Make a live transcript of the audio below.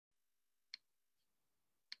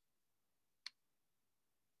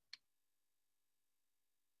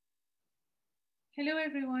Hello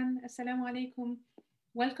everyone, Assalamu alaikum.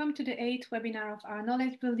 Welcome to the 8th webinar of our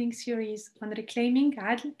knowledge building series on reclaiming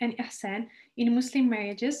adl and ihsan in Muslim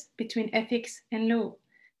marriages between ethics and law.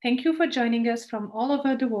 Thank you for joining us from all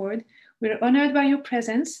over the world. We're honored by your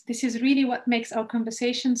presence. This is really what makes our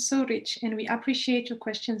conversation so rich, and we appreciate your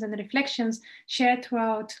questions and reflections shared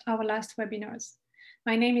throughout our last webinars.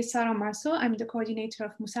 My name is Sarah Marceau. I'm the coordinator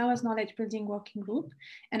of Musawah's Knowledge Building Working Group,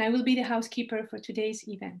 and I will be the housekeeper for today's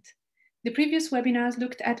event. The previous webinars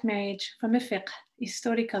looked at marriage from a fiqh,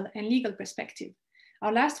 historical, and legal perspective.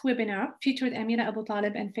 Our last webinar featured Amira Abu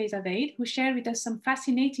Talib and Faiza Vaid, who shared with us some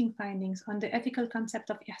fascinating findings on the ethical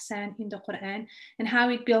concept of ihsan in the Qur'an and how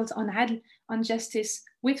it builds on adl, on justice,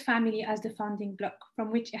 with family as the founding block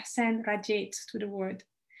from which ihsan radiates to the world.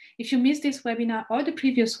 If you missed this webinar or the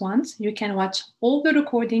previous ones, you can watch all the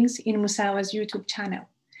recordings in Musawah's YouTube channel.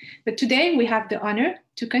 But today we have the honor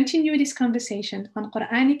to continue this conversation on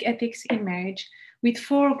Qur'anic ethics in marriage with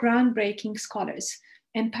 4 groundbreaking scholars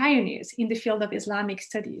and pioneers in the field of Islamic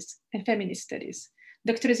studies and feminist studies.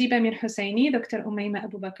 Dr. Ziba Mir-Hosseini, Dr. Omaima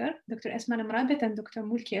Abou-Bakr, Dr. Asma Lamrabet, and Dr.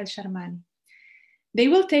 Mulki Al-Sharmani. They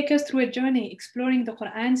will take us through a journey exploring the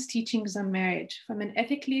Qur'an's teachings on marriage from an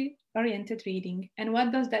ethically oriented reading, and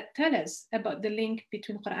what does that tell us about the link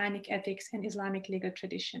between Qur'anic ethics and Islamic legal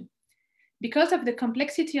tradition. Because of the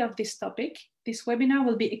complexity of this topic, this webinar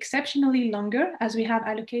will be exceptionally longer as we have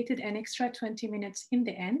allocated an extra 20 minutes in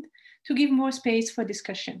the end to give more space for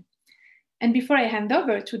discussion. And before I hand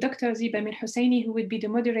over to Dr. Ziba Mir-Hosseini, who will be the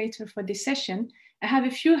moderator for this session, I have a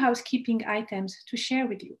few housekeeping items to share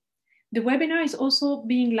with you. The webinar is also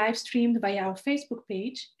being live streamed via our Facebook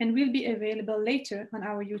page and will be available later on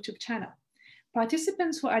our YouTube channel.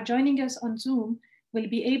 Participants who are joining us on Zoom will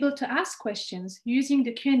be able to ask questions using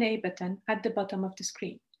the Q&A button at the bottom of the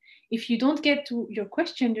screen. If you don't get to your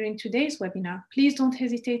question during today's webinar, please don't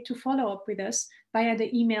hesitate to follow up with us via the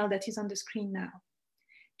email that is on the screen now.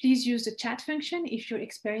 Please use the chat function if you're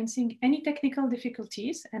experiencing any technical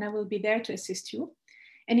difficulties, and I will be there to assist you.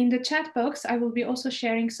 And in the chat box, I will be also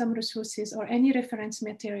sharing some resources or any reference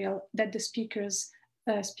material that the speakers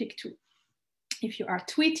speak to. If you are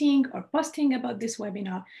tweeting or posting about this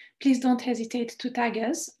webinar, please don't hesitate to tag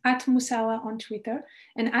us at Musawah on Twitter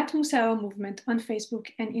and at Musawah Movement on Facebook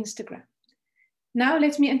and Instagram. Now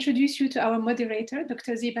let me introduce you to our moderator,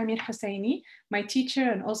 Dr. Ziba Mir-Hosseini, my teacher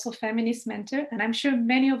and also feminist mentor, and I'm sure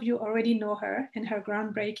many of you already know her and her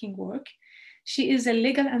groundbreaking work. She is a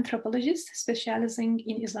legal anthropologist specializing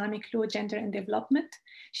in Islamic law, gender, and development.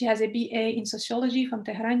 She has a BA in sociology from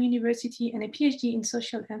Tehran University and a PhD in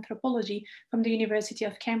social anthropology from the University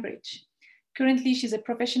of Cambridge. Currently, she's a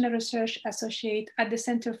professional research associate at the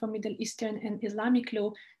Center for Middle Eastern and Islamic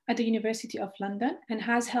Law at the University of London and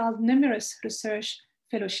has held numerous research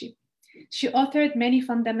fellowships. She authored many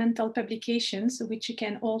fundamental publications, which you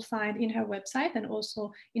can all find in her website and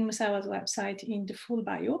also in Musawah's website in the full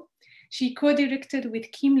bio. She co-directed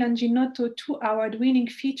with Kim Langinotto 2 award-winning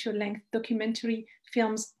feature-length documentary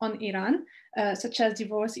films on Iran, such as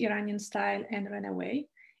Divorce, Iranian Style, and Runaway.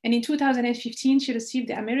 And in 2015, she received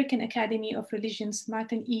the American Academy of Religion's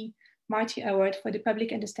Martin E. Marty Award for the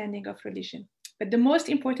public understanding of religion. But the most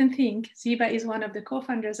important thing, Ziba is one of the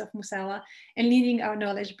co-founders of Musawah and leading our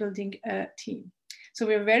knowledge building team. So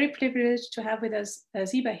we're very privileged to have with us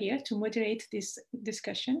Ziba here to moderate this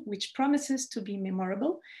discussion, which promises to be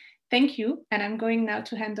memorable. Thank you, and I'm going now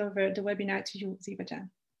to hand over the webinar to you, Ziba-Jan.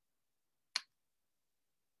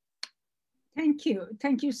 Thank you.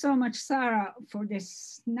 Thank you so much, Sarah, for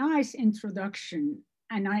this nice introduction.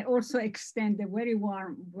 And I also extend a very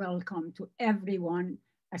warm welcome to everyone.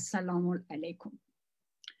 Assalamu alaikum.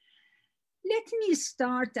 Let me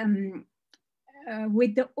start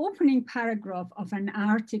with the opening paragraph of an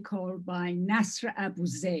article by Nasr Abu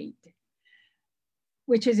Zaid,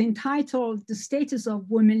 which is entitled The Status of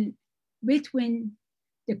Women Between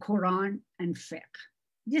the Quran and Fiqh.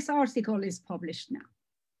 This article is published now.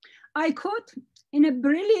 I quote, in a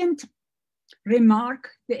brilliant remark,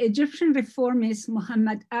 the Egyptian reformist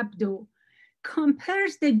Muhammad Abdu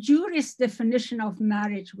compares the jurist definition of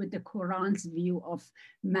marriage with the Quran's view of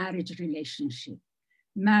marriage relationship.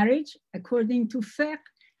 Marriage, according to Fiqh,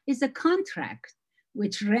 is a contract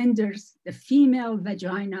which renders the female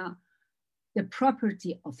vagina the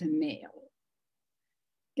property of a male.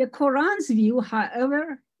 The Quran's view,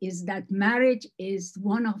 however, is that marriage is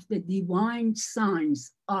one of the divine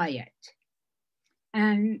signs, ayat.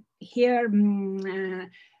 And here,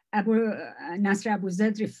 Nasr Abu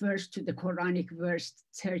Zaid refers to the Quranic verse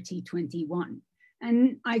 30:21.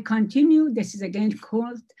 And I continue, this is again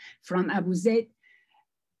quote from Abu Zaid.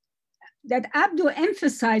 that Abdo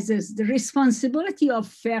emphasizes the responsibility of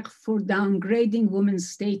fiqh for downgrading women's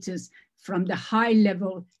status from the high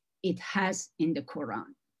level it has in the Quran.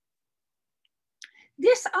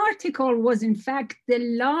 This article was in fact the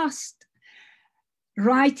last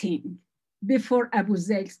writing before Abu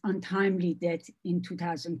Zayd's untimely death in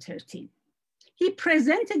 2013. He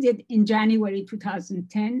presented it in January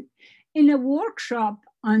 2010 in a workshop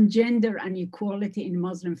on gender and equality in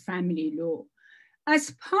Muslim family law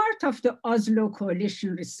as part of the Oslo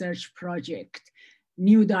Coalition Research Project,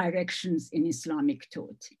 New Directions in Islamic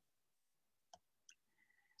Thought.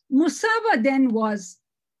 Musawah then was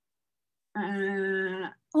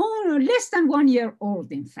less than 1 year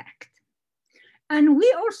old, in fact. And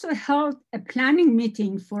we also held a planning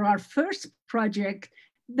meeting for our first project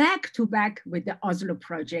back to back with the Oslo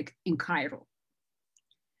project in Cairo.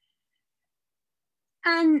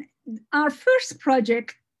 And our first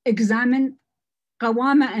project examined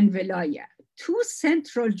Qawama and Velaya, two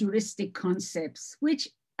central juristic concepts, which,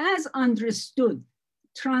 as understood,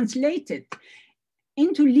 translated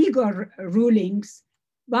into legal rulings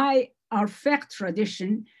by our fiqh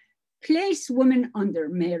tradition, place women under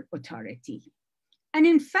male authority. And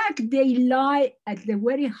in fact, they lie at the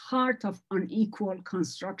very heart of unequal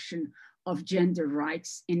construction of gender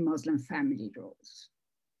rights in Muslim family laws.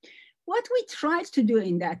 What we tried to do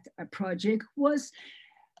in that project was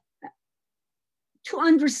to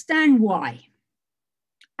understand why,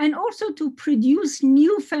 and also to produce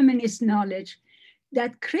new feminist knowledge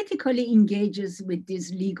that critically engages with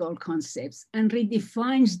these legal concepts and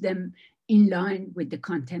redefines them in line with the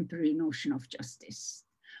contemporary notion of justice.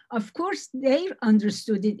 Of course, they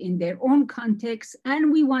understood it in their own context,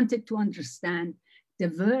 and we wanted to understand the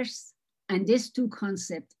verse and these two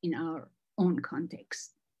concepts in our own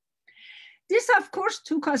context. This, of course,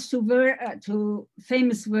 took us to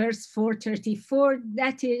famous verse 434,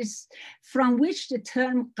 that is from which the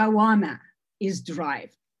term qawama is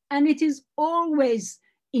derived. And it is always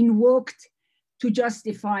invoked to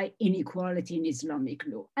justify inequality in Islamic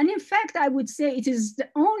law. And in fact, I would say it is the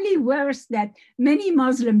only verse that many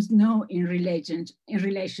Muslims know in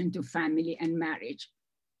relation to family and marriage.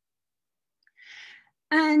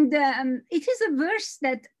 And it is a verse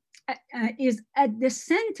that is at the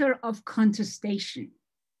center of contestation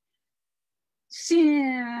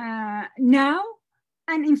now,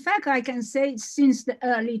 and in fact, I can say since the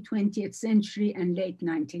early 20th century and late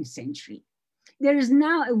 19th century. There is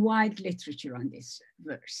now a wide literature on this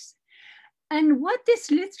verse. And what this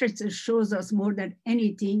literature shows us more than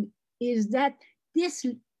anything is that this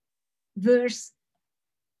verse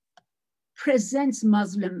presents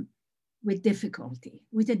Muslim with difficulty,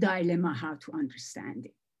 with a dilemma how to understand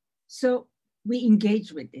it. So we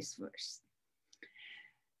engage with this verse.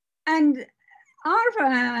 And our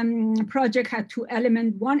project had two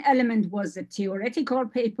elements. One element was the theoretical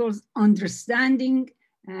papers, understanding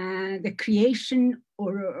the creation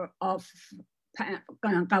of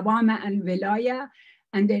Qawama and Velaya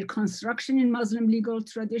and their construction in Muslim legal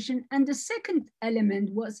tradition. And the second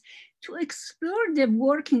element was to explore the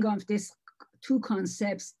working of these two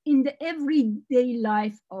concepts in the everyday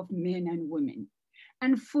life of men and women.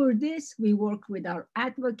 And for this, we worked with our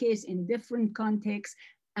advocates in different contexts,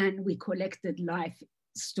 and we collected life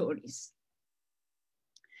stories.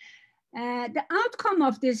 The outcome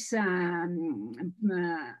of this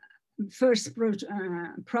first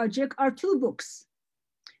project are two books: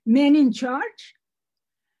 Men in Charge,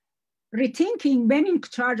 Rethinking, Men in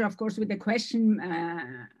Charge, of course, with the question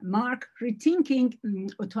mark, Rethinking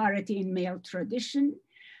Authority in Male Tradition.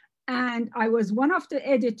 And I was one of the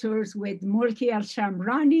editors with Mulki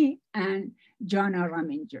Al-Sharmani and Jana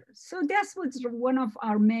Raminger. So that was one of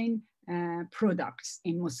our main products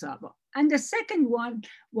in Musawah. And the second one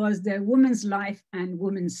was the Women's Life and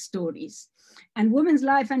Women's Stories. And Women's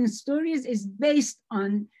Life and Stories is based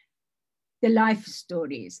on the life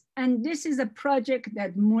stories. And this is a project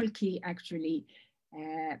that Mulki actually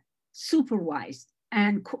supervised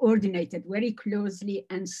and coordinated very closely.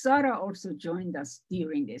 And Sarah also joined us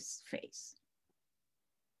during this phase.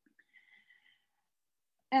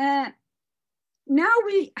 Now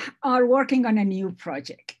we are working on a new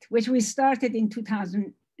project, which we started in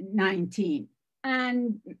 2019.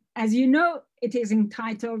 And as you know, it is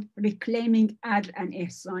entitled Reclaiming Adl and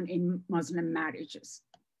Ihsan in Muslim Marriages.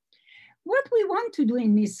 What we want to do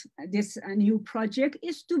in this new project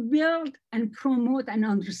is to build and promote an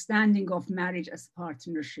understanding of marriage as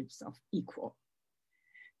partnerships of equal.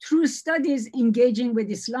 Through studies engaging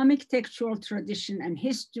with Islamic textual tradition and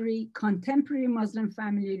history, contemporary Muslim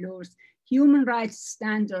family laws, human rights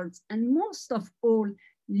standards, and most of all,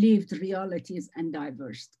 lived realities and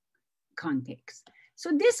diverse contexts. So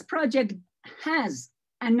this project has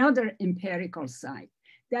another empirical side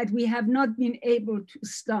that we have not been able to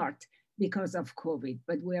start because of COVID,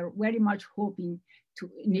 but we're very much hoping to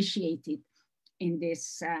initiate it in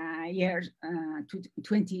this year,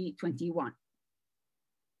 2021.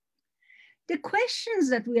 The questions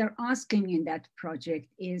that we are asking in that project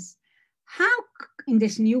is, in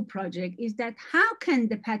this new project, is that how can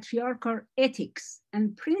the patriarchal ethics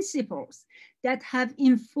and principles that have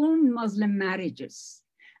informed Muslim marriages,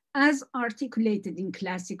 as articulated in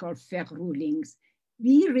classical fiqh rulings,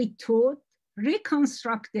 be retaught,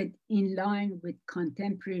 reconstructed in line with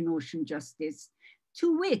contemporary notion justice,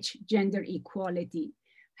 to which gender equality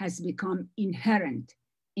has become inherent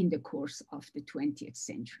in the course of the 20th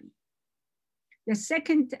century. The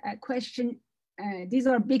second question, these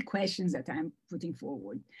are big questions that I'm putting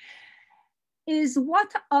forward, is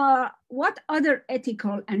what other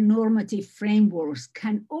ethical and normative frameworks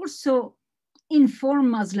can also inform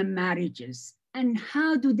Muslim marriages, and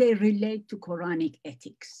how do they relate to Quranic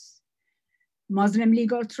ethics? Muslim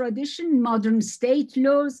legal tradition, modern state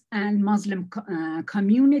laws, and Muslim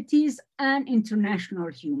communities, and international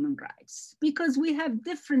human rights. Because we have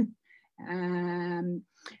different,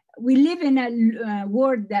 we live in a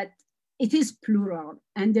world that it is plural,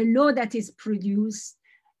 and the law that is produced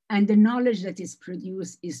and the knowledge that is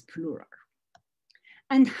produced is plural.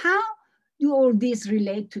 And how do all these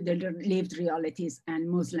relate to the lived realities and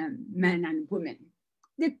Muslim men and women?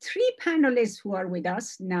 The three panelists who are with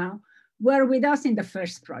us now were with us in the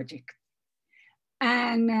first project.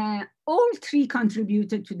 And all three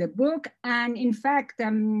contributed to the book. And in fact,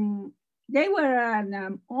 they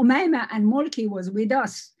were, Omaima and Mulki was with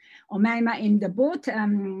us. Omaima in the boat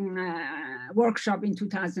workshop in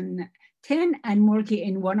 2010, and Mulki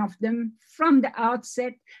in one of them from the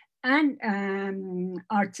outset. And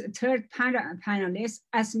our third panelist,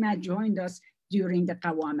 Asma, joined us during the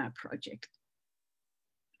Qawama project.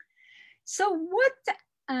 So what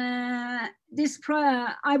I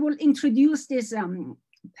will introduce this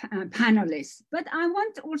panelists, but I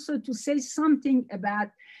want also to say something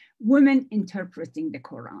about women interpreting the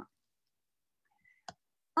Quran.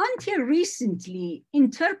 Until recently,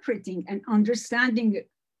 interpreting and understanding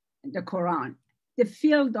the Quran, the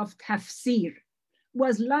field of tafsir,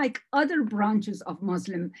 was like other branches of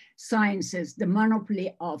Muslim sciences, the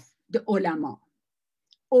monopoly of the ulama,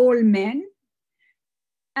 all men,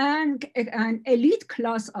 and an elite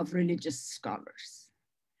class of religious scholars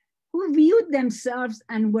who viewed themselves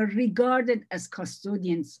and were regarded as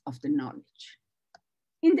custodians of the knowledge.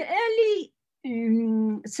 In the early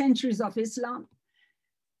centuries of Islam,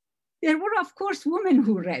 there were, of course, women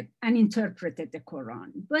who read and interpreted the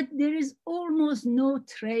Quran, but there is almost no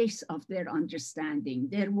trace of their understanding,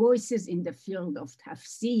 their voices in the field of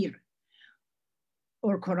tafsir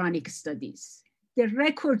or Quranic studies. The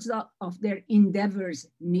records of their endeavors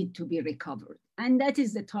need to be recovered, and that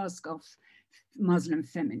is the task of Muslim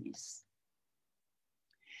feminists.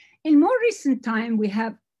 In more recent time, we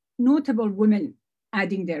have notable women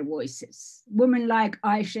adding their voices. Women like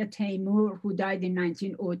Aisha Taimur, who died in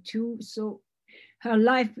 1902, so her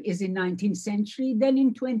life is in 19th century. Then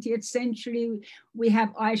in 20th century, we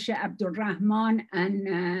have Aisha Abdul Rahman and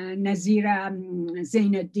Nazira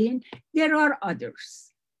Zainuddin. There are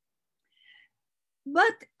others.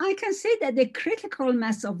 But I can say that the critical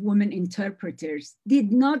mass of women interpreters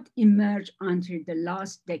did not emerge until the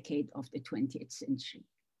last decade of the 20th century.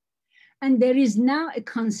 And there is now a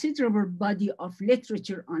considerable body of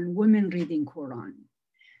literature on women reading Quran.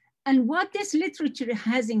 And what this literature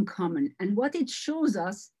has in common and what it shows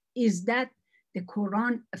us is that the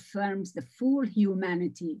Quran affirms the full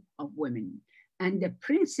humanity of women and the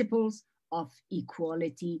principles of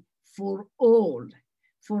equality for all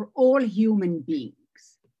human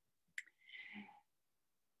beings.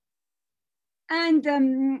 And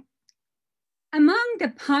among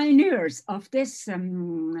the pioneers of this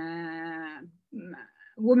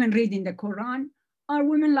women reading the Quran are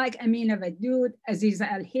women like Amina Wadud, Aziza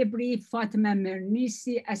Al-Hibri, Fatima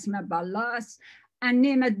Mernisi, Asma Ballas, and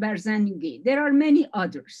Nemat Barzangi. There are many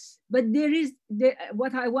others, but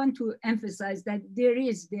what I want to emphasize that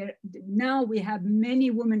now we have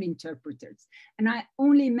many women interpreters, and I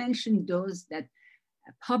only mentioned those that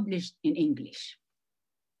published in English.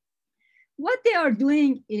 What they are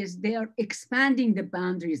doing is they are expanding the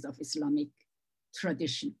boundaries of Islamic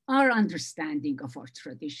tradition, our understanding of our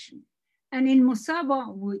tradition. And in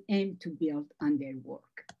Musawah, we aim to build on their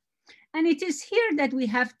work. And it is here that we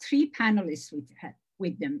have three panelists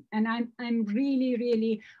with them. And I'm really,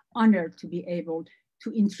 really honored to be able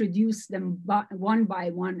to introduce them one by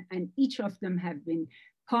one. And each of them have been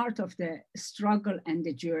part of the struggle and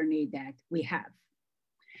the journey that we have.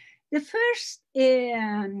 The first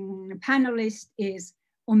panelist is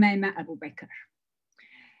Omaima Abou-Bakr.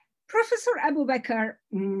 Professor Abou-Bakr,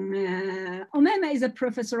 Omaima is a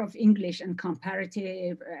professor of English and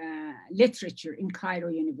comparative literature in Cairo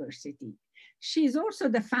University. She is also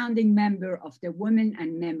the founding member of the Women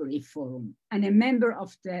and Memory Forum and a member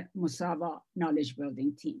of the Musawah knowledge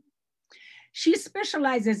building team. She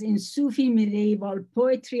specializes in Sufi medieval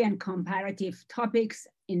poetry and comparative topics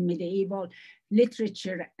in medieval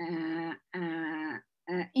literature,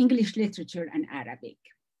 English literature and Arabic.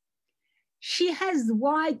 She has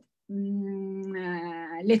wide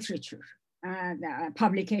literature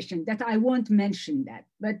publication that I won't mention that,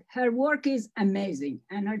 but her work is amazing.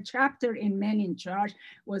 And her chapter in Men in Charge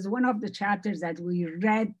was one of the chapters that we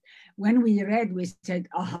read. When we read, we said,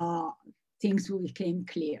 aha, things became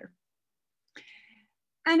clear.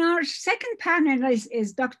 And our second panelist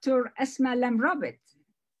is Dr. Asma Lamrabet.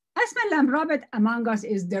 Asma Lamrabet among us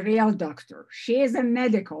is the real doctor. She is a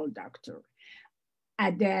medical doctor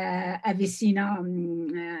at the Avicenna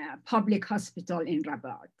Public Hospital in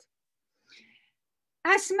Rabat.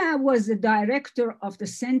 Asma was the director of the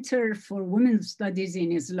Center for Women's Studies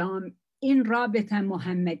in Islam in Rabita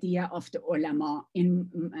Muhammadiyah of the Ulama in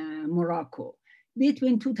Morocco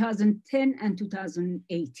between 2010 and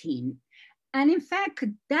 2018. And in fact,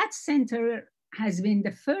 that center has been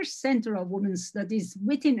the first center of women's studies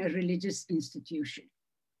within a religious institution,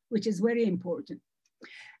 which is very important.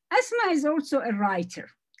 Asma is also a writer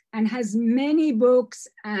and has many books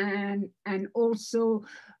and also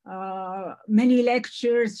many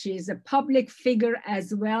lectures. She is a public figure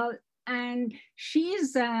as well. And she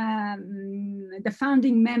is the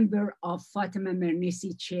founding member of Fatima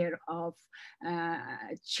Mernissi Chair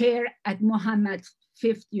at Muhammad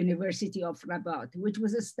V University of Rabat, which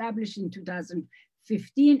was established in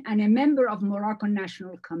 2015, and a member of Moroccan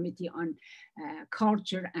National Committee on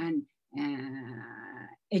Culture and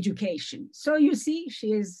Education. So you see,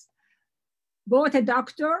 she is both a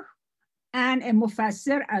doctor and a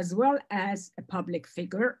mufassir as well as a public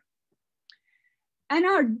figure. And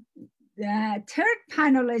our third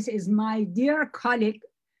panelist is my dear colleague,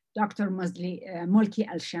 Dr. Mulki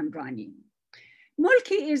Al-Sharmani.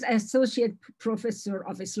 Mulki is Associate Professor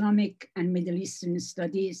of Islamic and Middle Eastern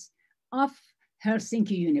Studies of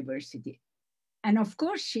Helsinki University. And of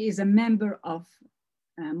course, she is a member of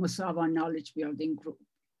Musawah Knowledge Building Group.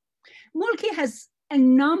 Mulki has a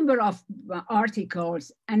number of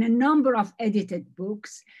articles and a number of edited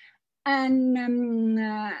books. And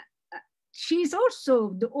she's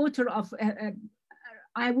also the author of,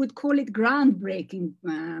 I would call it groundbreaking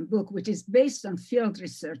book, which is based on field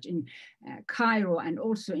research in Cairo and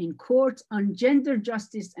also in courts on gender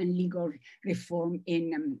justice and legal reform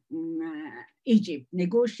in Egypt,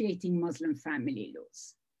 negotiating Muslim family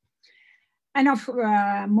laws. And of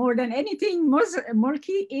more than anything,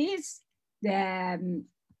 Mulki is the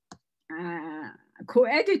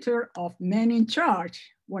co-editor of Men in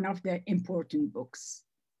Charge, one of the important books.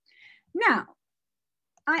 Now,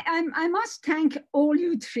 I must thank all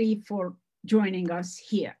you three for joining us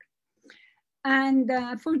here and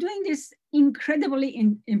for doing this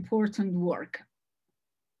incredibly important work.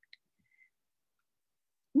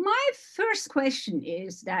 My first question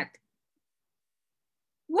is that,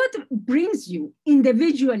 what brings you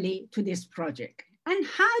individually to this project? And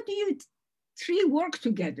how do you three work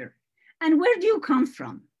together? And where do you come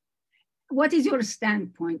from? What is your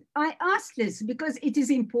standpoint? I ask this because it is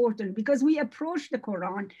important, because we approach the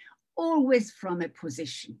Quran always from a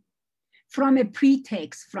position, from a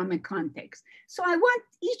pretext, from a context. So I want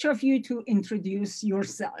each of you to introduce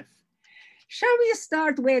yourself. Shall we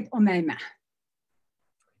start with Omaima?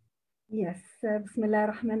 Yes, Bismillah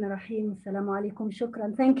ar-Rahman ar-Rahim, Assalamu alaikum,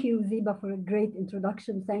 shukran. Thank you, Ziba, for a great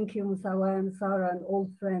introduction. Thank you, Musawah and Sarah and all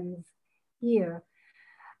friends here.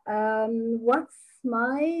 What's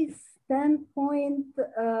my standpoint?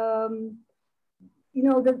 You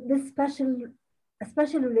know, this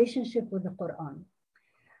special relationship with the Quran.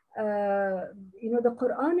 You know, the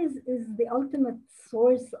Quran is the ultimate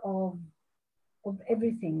source of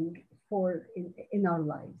everything in our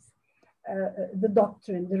lives. The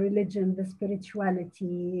doctrine, the religion, the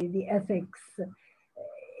spirituality, the ethics.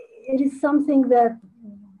 It is something that,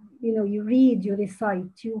 you know, you read, you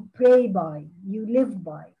recite, you pray by, you live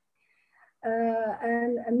by.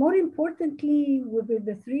 And more importantly, with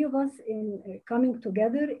the three of us in coming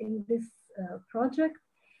together in this project,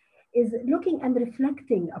 is looking and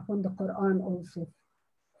reflecting upon the Quran also,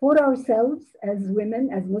 for ourselves as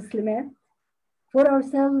women, as Muslimat, for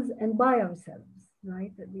ourselves and by ourselves.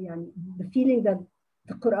 Right? The feeling that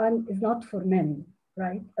the Quran is not for men,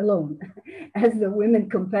 right? Alone, as the women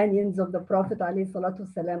companions of the Prophet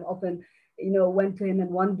ﷺ often, went to him and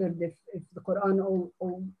wondered if the Quran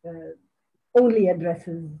only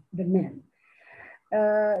addresses the men.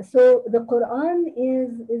 So the Quran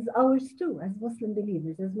is ours too, as Muslim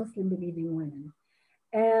believers, as Muslim believing women.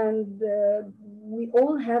 And we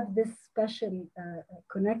all have this special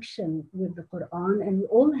connection with the Quran, and we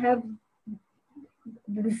all have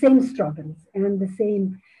the same struggles and the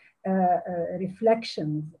same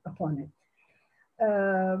reflections upon it.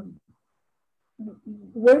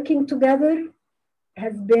 Working together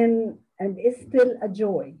has been and is still a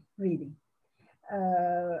joy, really.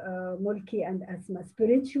 Mulki and Asma,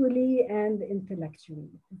 spiritually and intellectually.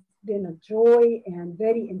 It's been a joy and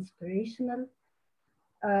very inspirational.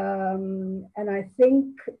 And I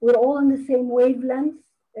think we're all on the same wavelength.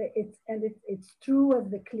 It's true, as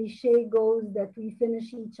the cliche goes, that we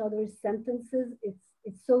finish each other's sentences.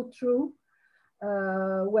 It's so true.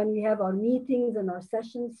 When we have our meetings and our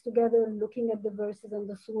sessions together, looking at the verses and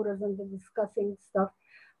the surahs and the discussing stuff,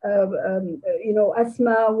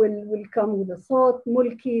 Asma will come with a thought,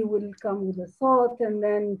 Mulki will come with a thought, and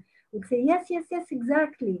then we'll say, yes,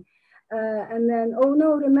 exactly. And then, oh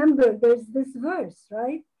no, remember, there's this verse,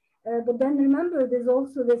 right? But then remember, there's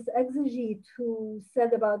also this exegete who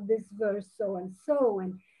said about this verse so and so,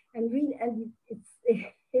 and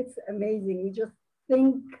it's amazing. We just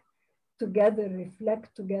think together,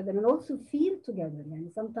 reflect together, and also feel together.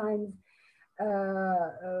 And sometimes,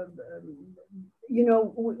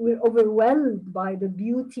 we're overwhelmed by the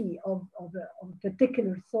beauty of a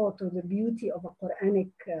particular thought, or the beauty of a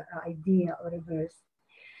Qur'anic idea or a verse.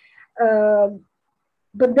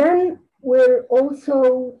 But then we're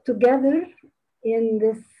also together in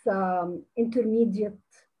this intermediate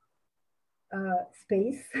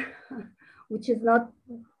space, which is not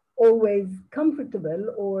always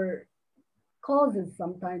comfortable, or causes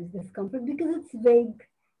sometimes discomfort because it's vague.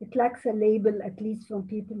 It lacks a label, at least from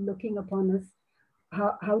people looking upon us.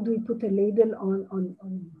 How do we put a label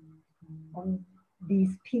on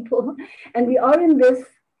these people? And we are in this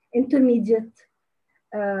intermediate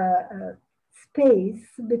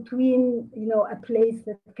space between, a place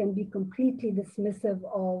that can be completely dismissive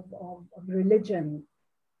of religion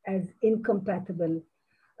as incompatible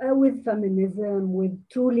with feminism, with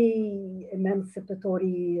truly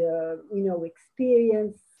emancipatory,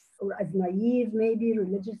 experience, or as naive, maybe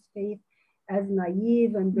religious faith as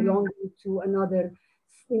naive and belonging to another,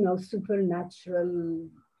 supernatural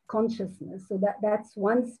consciousness. So that's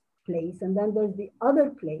one place. And then there's the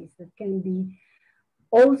other place that can be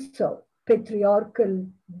also patriarchal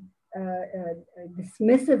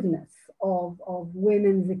dismissiveness of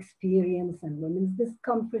women's experience and women's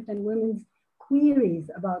discomfort and women's queries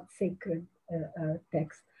about sacred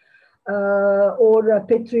texts. Or a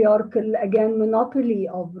patriarchal, again, monopoly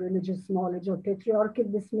of religious knowledge, or patriarchal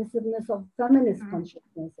dismissiveness of feminist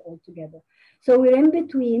consciousness altogether. So we're in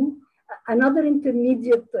between. Another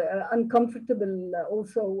intermediate, uncomfortable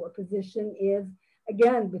also position is,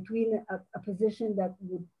 again, between a position that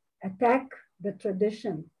would attack the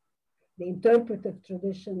tradition, the interpretive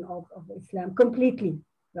tradition of Islam completely,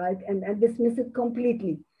 right? And dismiss it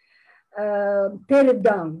completely, tear it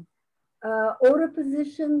down. Or a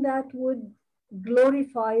position that would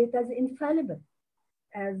glorify it as infallible,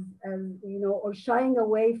 as or shying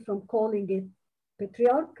away from calling it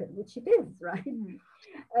patriarchal, which it is, right?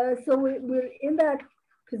 So we're in that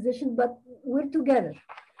position, but we're together.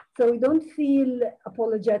 So we don't feel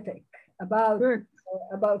apologetic about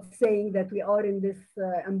saying that we are in this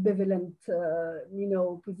ambivalent,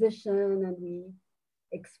 position, and we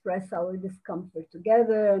express our discomfort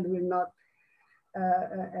together, and we're not.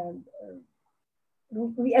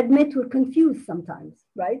 We admit we're confused sometimes,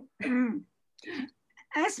 right?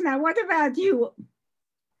 Asma, what about you?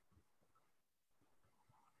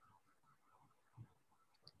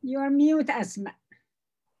 You're mute, Asma.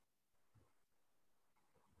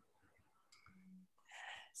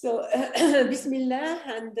 So, Bismillah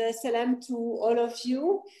and salam to all of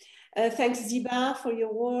you. Thanks, Ziba, for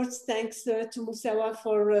your words. Thanks to Musawah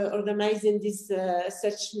for organizing this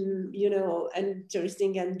such,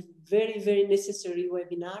 interesting and very, very necessary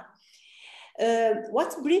webinar.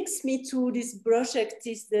 What brings me to this project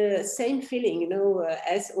is the same feeling,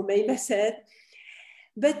 as Omaima said.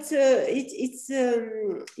 But it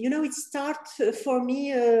started for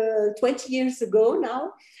me 20 years ago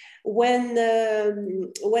now, when I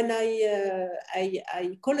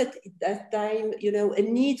call it at that time, a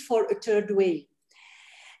need for a third way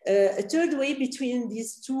between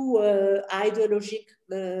these two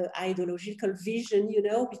ideological vision,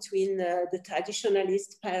 between the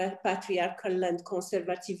traditionalist, patriarchal and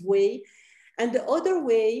conservative way, And the other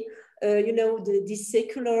way, you know, the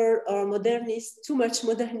secular or modernist, too much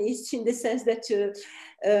modernist in the sense that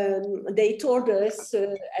they told us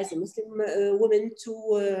as a Muslim woman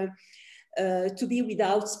to be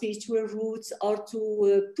without spiritual roots or to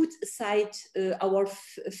put aside our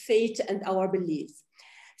faith and our beliefs.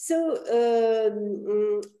 So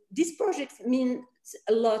this project means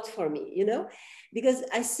a lot for me, you know, because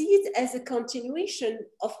I see it as a continuation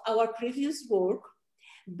of our previous work,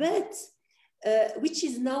 but which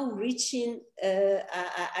is now reaching,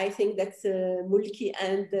 I think that Mulki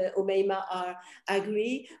and Omaima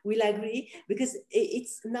will agree, because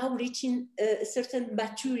it's now reaching a certain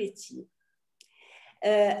maturity.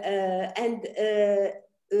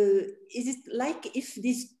 Is it like if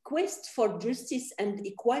this quest for justice and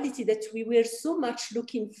equality that we were so much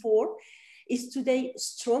looking for is today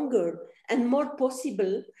stronger and more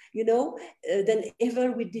possible, you know, than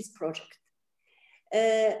ever with this project?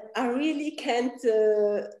 I really can't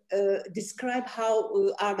describe how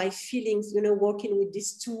are my feelings, you know, working with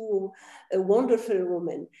these two wonderful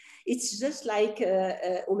women. It's just like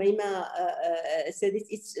Omaima said,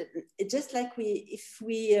 it's just like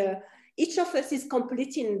each of us is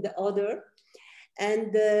completing the other,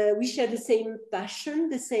 and we share the same passion,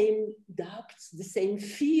 the same doubts, the same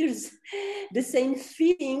fears, the same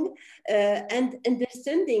feeling and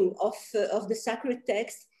understanding of the sacred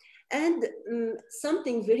text. And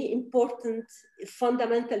something very important,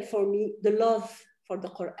 fundamental for me, the love for the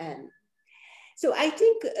Quran. So I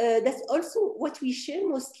think that's also what we share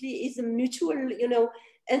mostly is a mutual, you know,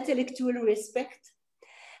 intellectual respect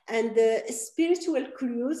and spiritual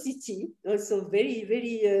curiosity, also very,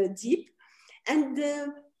 very deep, and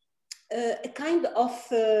a kind of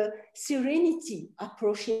serenity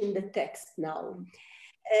approaching the text now.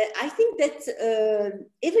 I think that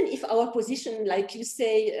even if our position, like you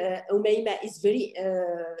say, Omaima, is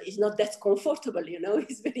not that comfortable, you know,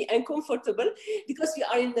 it's very uncomfortable because we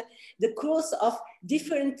are in the course of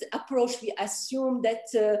different approach. We assume that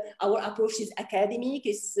our approach is academic,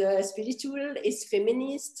 is spiritual, is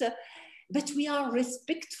feminist, but we are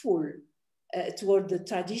respectful toward the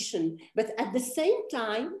tradition. But at the same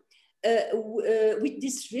time, with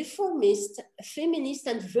this reformist, feminist,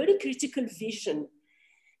 and very critical vision.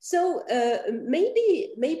 So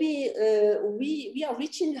maybe we are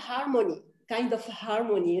reaching harmony, kind of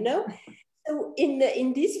harmony, you know. So in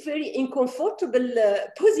this very uncomfortable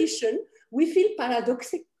position, we feel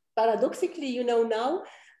paradoxically, you know, now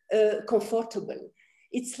comfortable.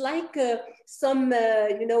 It's like some,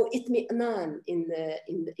 you know, itmi'nan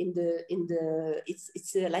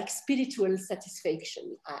it's like spiritual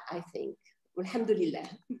satisfaction, I think. Alhamdulillah.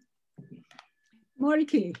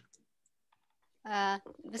 Mulki.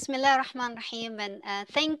 Bismillah ar-Rahman ar-Rahim, and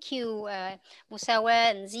thank you Musawah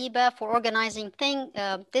and Ziba for organizing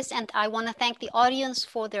this, and I want to thank the audience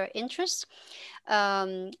for their interest.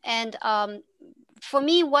 For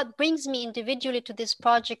me, what brings me individually to this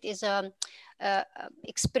project is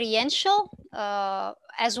experiential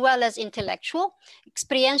as well as intellectual.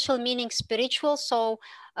 Experiential meaning spiritual. So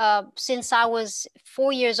since I was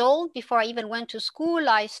 4 years old, before I even went to school,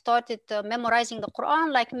 I started memorizing the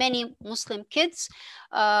Quran like many Muslim kids,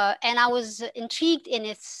 and I was intrigued in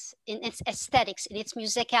its aesthetics, in its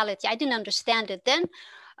musicality. I didn't understand it then.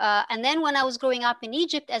 And then when I was growing up in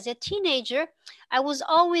Egypt as a teenager, I was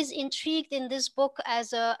always intrigued in this book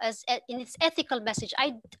in its ethical message.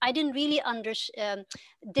 I didn't really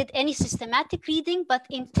did any systematic reading, but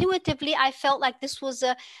intuitively I felt like this was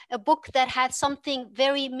a book that had something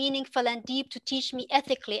very meaningful and deep to teach me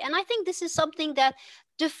ethically. And I think this is something that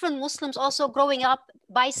different Muslims also growing up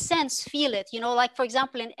by sense feel it, you know, like for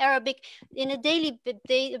example in Arabic, in a daily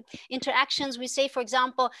interactions we say, for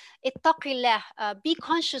example, ittaqillah, be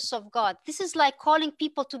conscious of God. This is like calling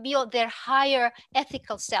people to be their higher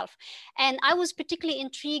ethical self. And I was particularly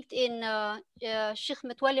intrigued in Sheikh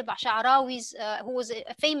Metwalli Basharawi's, who was a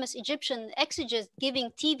famous Egyptian exeget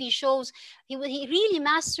giving TV shows. He really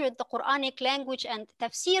mastered the Qur'anic language and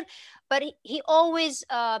tafsir, but he always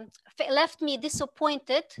left me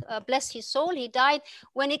disappointed, bless his soul. He died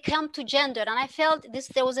when it came to gender. And I felt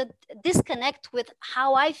there was a disconnect with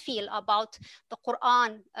how I feel about the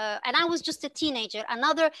Quran. And I was just a teenager.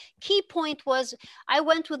 Another key point was I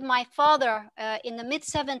went with my father in the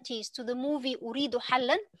mid-70s to the movie Uridu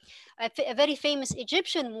Hallan, a very famous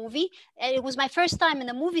Egyptian movie. It was my first time in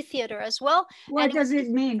a movie theater as well. What does it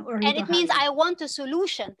mean? And it means I want a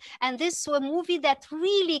solution. And this was a movie that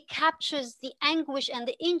really captures the anguish and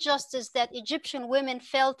the injustice that Egyptian women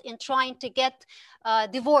felt in trying to get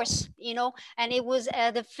divorce, you know. And it was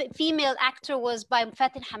the female actor was by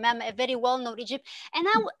Fatin Hamam, a very well-known Egypt. And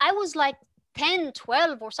I was like 10,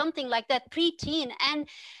 12 or something like that, preteen. And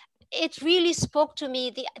it really spoke to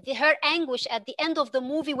me, her anguish at the end of the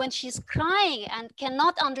movie when she's crying and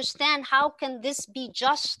cannot understand how can this be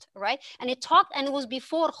just, right? And it was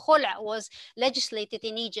before khula was legislated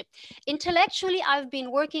in Egypt. Intellectually, I've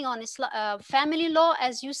been working on family law,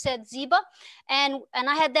 as you said, Ziba, and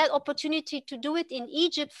I had that opportunity to do it in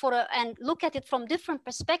Egypt and look at it from different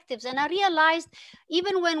perspectives. And I realized,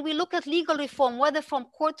 even when we look at legal reform, whether from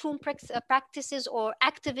courtroom practices or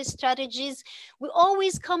activist strategies, we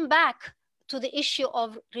always come back to the issue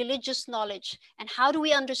of religious knowledge and how do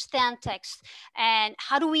we understand text, and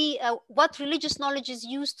how do we what religious knowledge is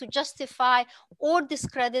used to justify or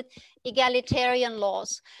discredit egalitarian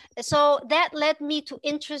laws. So that led me to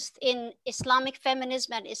interest in Islamic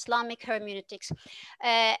feminism and Islamic hermeneutics.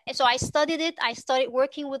 So I studied it. I started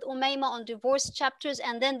working with Omaima on divorce chapters,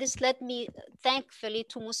 and then this led me, thankfully,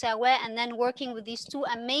 to Musawah, and then working with these two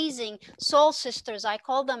amazing soul sisters, I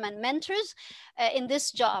call them, and mentors in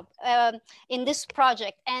this job, in this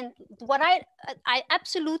project. And what I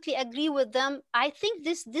absolutely agree with them. I think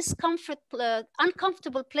this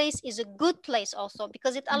uncomfortable place is a good place also,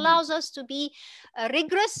 because it allows us to be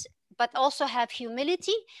rigorous, but also have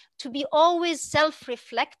humility, to be always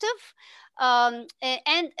self-reflective. And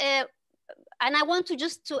I want to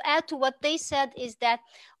just to add to what they said is that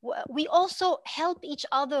we also help each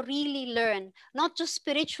other really learn, not just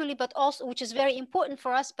spiritually, but also, which is very important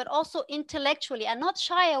for us, but also intellectually, and not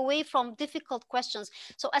shy away from difficult questions.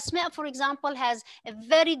 So Asma, for example, has a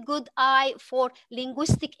very good eye for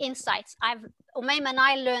linguistic insights. Omaima and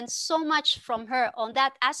I learned so much from her on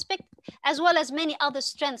that aspect, as well as many other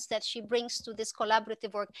strengths that she brings to this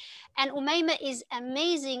collaborative work. And Omaima is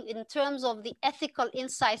amazing in terms of the ethical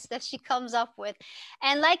insights that she comes up with.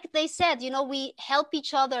 And like they said, you know, we help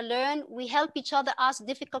each other learn, we help each other ask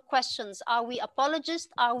difficult questions. Are we apologists?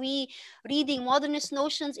 Are we reading modernist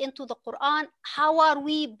notions into the Quran? How are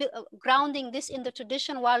we grounding this in the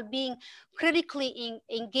tradition while being critically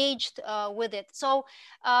engaged with it? So,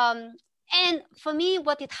 and for me,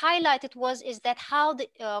 what it highlighted is that how the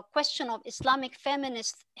question of Islamic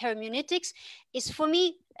feminist hermeneutics is, for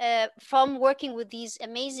me, from working with these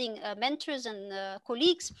amazing mentors and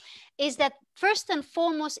colleagues, is that first and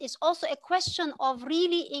foremost is also a question of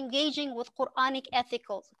really engaging with Qur'anic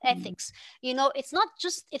ethics. You know, it's not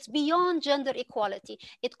just, it's beyond gender equality.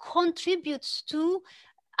 It contributes to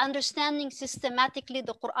understanding systematically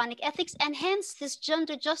the Qur'anic ethics, and hence this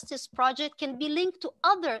gender justice project can be linked to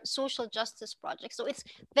other social justice projects. So it's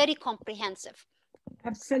very comprehensive.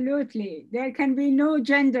 Absolutely. There can be no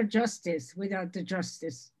gender justice without the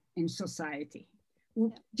justice in society. Yeah.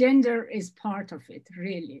 Gender is part of it,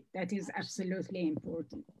 really. That is absolutely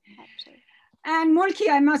important. Absolutely. And Mulki,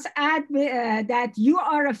 I must add that you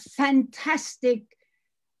are a fantastic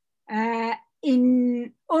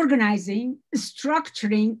in organizing,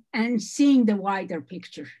 structuring, and seeing the wider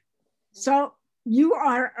picture. So you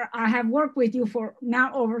are, I have worked with you for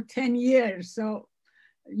now over 10 years. So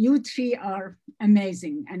you three are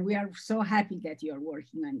amazing, and we are so happy that you're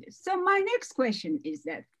working on this. So my next question is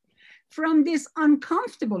that from this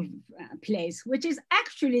uncomfortable place, which is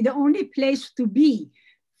actually the only place to be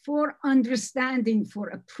for understanding, for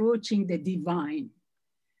approaching the divine,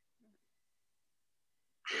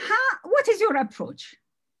 what is your approach?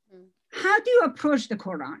 How do you approach the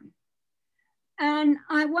Quran? And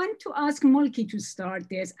I want to ask Mulki to start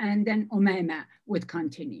this, and then Omaima would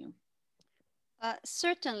continue.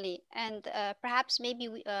 Certainly, and perhaps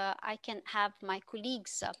maybe I can have my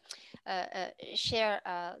colleagues share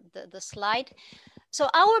the slide. So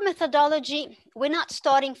our methodology, we're not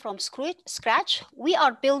starting from scratch. We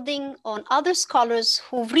are building on other scholars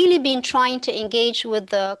who've really been trying to engage with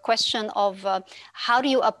the question of how do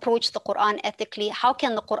you approach the Quran ethically? How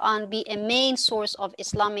can the Quran be a main source of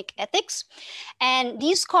Islamic ethics? And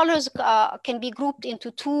these scholars can be grouped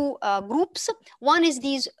into two groups. One is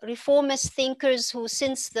these reformist thinkers who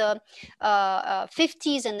since the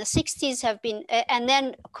 50s and the 60s have been, and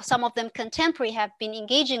then some of them contemporary have been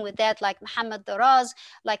engaging with that, like Muhammad Daraz,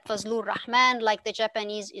 like Fazlur Rahman, like the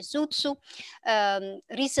Japanese Izutsu.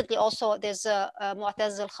 Recently also there's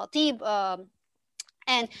Mu'taz al-Khatib.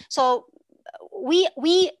 And so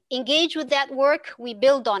we engage with that work, we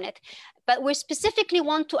build on it. But we specifically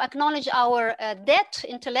want to acknowledge our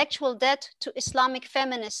intellectual debt to Islamic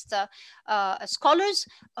feminist scholars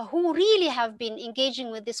who really have been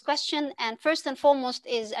engaging with this question. And first and foremost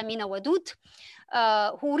is Amina Wadud,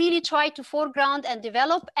 who really try to foreground and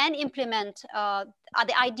develop and implement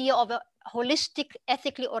the idea of a holistic,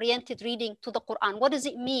 ethically oriented reading to the Quran. What does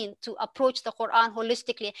it mean to approach the Quran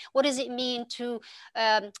holistically? What does it mean to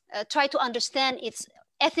try to understand its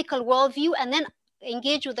ethical worldview, and then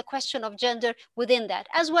engage with the question of gender within that,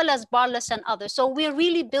 as well as Barlas and others. So we're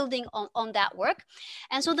really building on that work.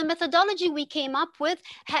 And so the methodology we came up with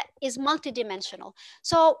is multidimensional.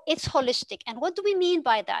 So it's holistic. And what do we mean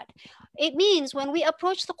by that? It means when we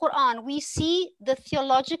approach the Quran, we see the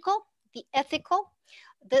theological, the ethical,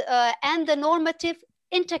 and the normative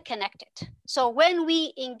interconnected. So when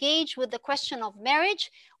we engage with the question of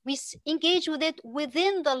marriage, we engage with it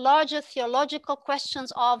within the larger theological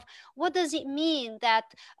questions of what does it mean that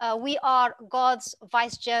we are God's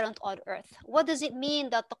vicegerent on earth? What does it mean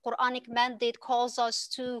that the Qur'anic mandate calls us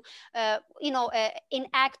to,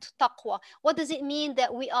 enact taqwa? What does it mean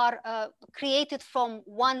that we are created from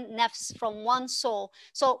one nafs, from one soul?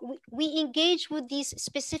 So we engage with these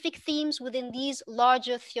specific themes within these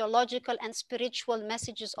larger theological and spiritual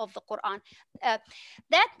messages of the Qur'an.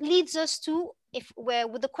 That leads us to,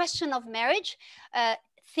 with the question of marriage,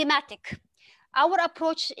 thematic. Our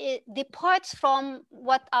approach departs from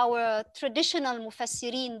what our traditional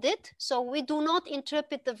mufassirin did. So we do not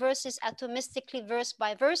interpret the verses atomistically, verse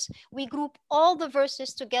by verse. We group all the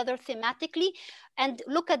verses together thematically and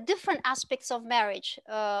look at different aspects of marriage,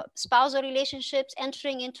 spousal relationships,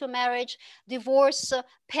 entering into marriage, divorce,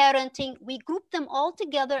 parenting. We group them all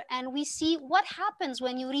together and we see what happens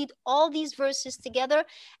when you read all these verses together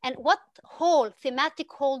and what whole, thematic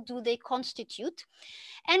whole do they constitute.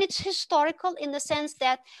 And it's historical in the sense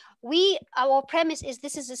that our premise is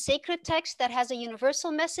this is a sacred text that has a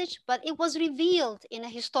universal message, but it was revealed in a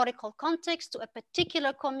historical context to a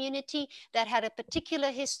particular community that had a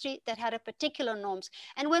particular history, that had a particular norms.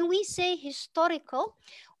 And when we say historical,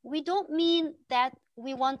 we don't mean that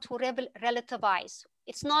we want to relativize.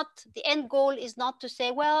 It's not, the end goal is not to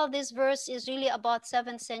say, well, this verse is really about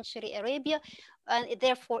 7th century Arabia, and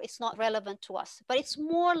therefore it's not relevant to us. But it's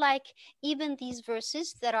more like even these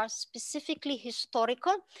verses that are specifically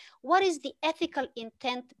historical, what is the ethical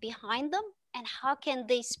intent behind them? And how can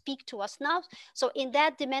they speak to us now? So in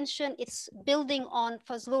that dimension, it's building on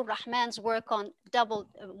Fazlur Rahman's work on double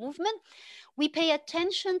movement. We pay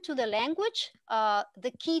attention to the language,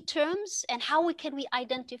 the key terms, and how can we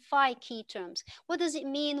identify key terms? What does it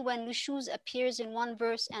mean when nushuz appears in one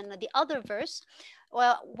verse and the other verse?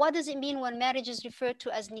 Well, what does it mean when marriage is referred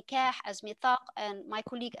to as nikah, as mithaq, and my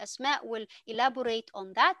colleague Asma will elaborate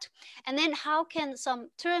on that. And then how can some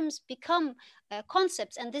terms become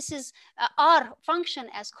concepts? And this is our function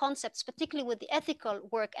as concepts, particularly with the ethical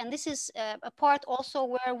work. And this is a part also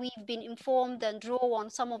where we've been informed and draw on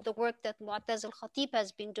some of the work that Mu'taz al-Khatib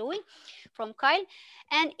has been doing from Kyle.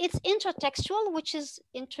 And it's intertextual, which is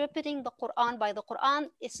interpreting the Quran by the Quran.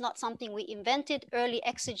 It's not something we invented. Early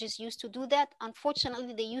exegetes used to do that.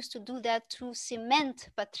 Unfortunately, they used to do that to cement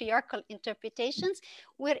patriarchal interpretations.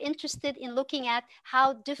 We're interested in looking at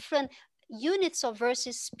how different units of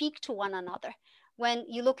verses speak to one another. When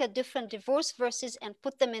you look at different divorce verses and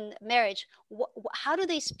put them in marriage, how do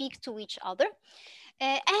they speak to each other?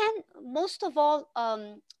 And most of all,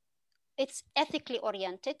 it's ethically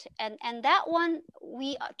oriented. And that one,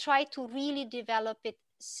 we try to really develop it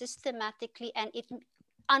systematically and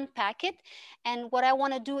unpack it. And what I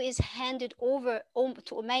want to do is hand it over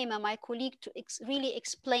to Omaima, my colleague, to really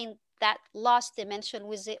explain that last dimension,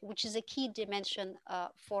 which is a key dimension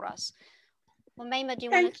for us. Omaima, do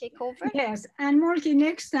you want to take over? Yes, and Mulki,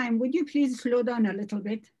 next time, would you please slow down a little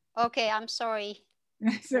bit? Okay, I'm sorry.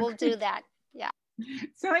 We'll do that, yeah.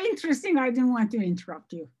 So interesting, I didn't want to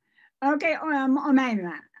interrupt you. Okay,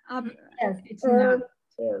 Omaima. Yes.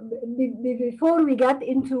 Before we get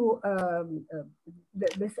into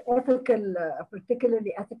this ethical,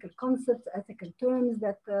 particularly ethical concepts, ethical terms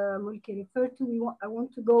that Mulki referred to, I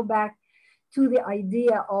want to go back to the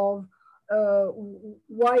idea of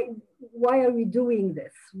why are we doing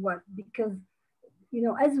this? Because, you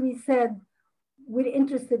know, as we said, we're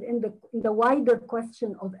interested in the wider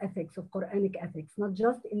question of ethics, of Quranic ethics, not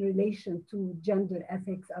just in relation to gender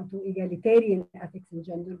ethics and to egalitarian ethics in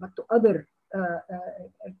gender, but to other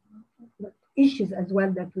issues as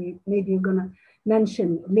well that we maybe are gonna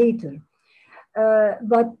mention later.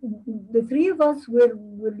 But the three of us, we're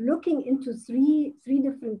looking into three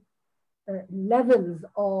different levels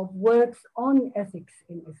of works on ethics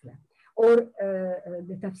in Islam, or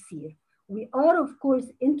the tafsir. We are, of course,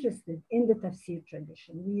 interested in the tafsir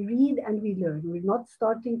tradition. We read and we learn. We're not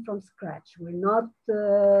starting from scratch. We're not,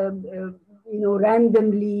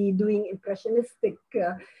 randomly doing impressionistic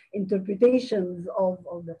interpretations of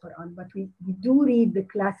the Quran, but we do read the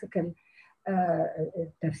classical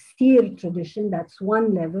tafsir tradition. That's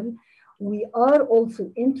one level. We are also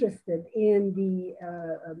interested in the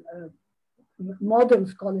modern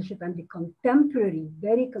scholarship and the contemporary,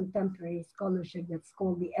 very contemporary scholarship that's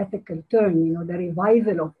called the ethical turn, you know, the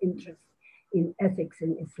revival of interest in ethics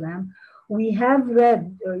in Islam. We have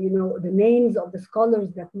read, you know, the names of the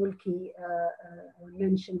scholars that Mulki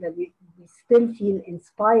mentioned, that we still feel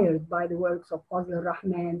inspired by the works of Fazl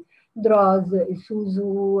al-Rahman, Draz,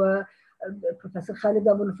 Isuzu, Professor Khalid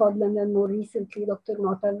Abul Fadl, and then more recently, Dr.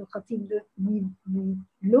 Mu'taz al-Khatib. We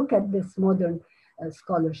look at this modern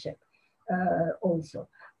scholarship also.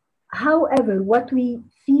 However, what we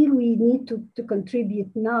feel we need to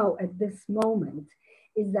contribute now at this moment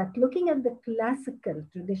is that looking at the classical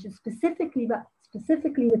tradition, specifically the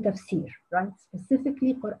tafsir, right?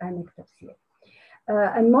 Specifically Qur'anic tafsir.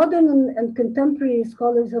 And modern and contemporary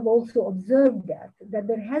scholars have also observed that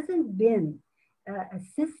there hasn't been a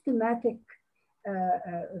systematic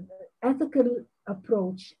ethical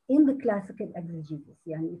approach in the classical exegesis.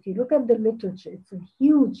 And if you look at the literature, it's a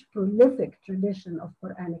huge, prolific tradition of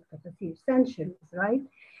Qur'anic tafsir, centuries, right?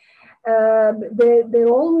 They're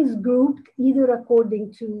always grouped either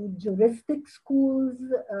according to juristic schools,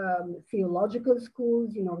 theological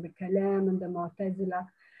schools, you know, the Kalam and the Mu'tazila,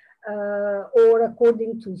 or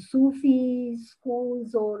according to Sufi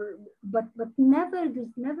schools, but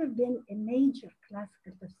there's never been a major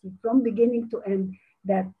classical tafsir from beginning to end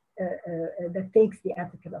that takes the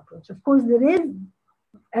ethical approach. Of course, there is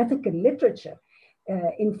ethical literature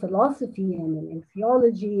in philosophy and in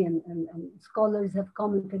theology, and scholars have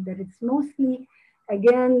commented that it's mostly,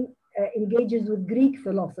 again, engages with Greek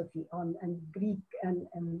philosophy and Greek and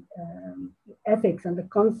ethics and the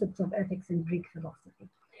concepts of ethics in Greek philosophy.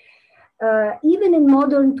 Even in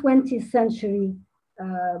modern 20th century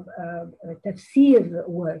tafsir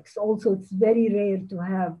works, also it's very rare to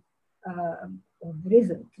have, there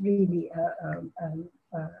isn't really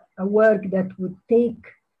a work that would take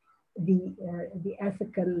the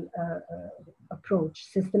ethical approach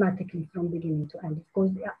systematically from beginning to end. Of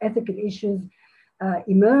course, the ethical issues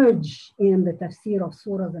emerge in the tafsir of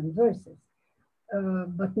surahs and verses,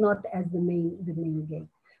 but not as the main game.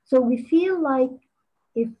 So we feel like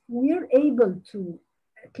if we're able to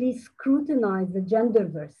at least scrutinize the gender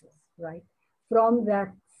verses, right, from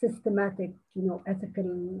that systematic, you know,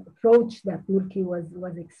 ethical approach that Mulki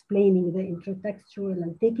was explaining, the intertextual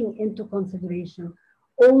and taking into consideration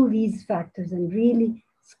all these factors and really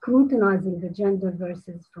scrutinizing the gender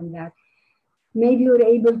verses from that, maybe you're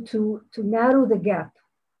able to narrow the gap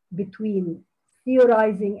between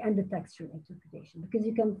theorizing and the textual interpretation, because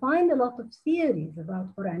you can find a lot of theories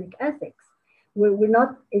about Quranic ethics. We're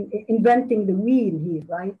not inventing the wheel here,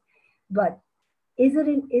 right? But is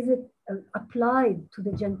it applied to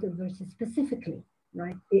the gender verses specifically,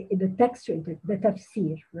 right? The textual, the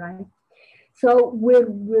tafsir, right? So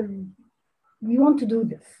we want to do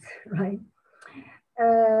this, right?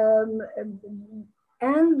 And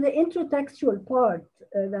the intertextual part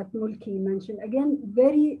that Mulki mentioned, again,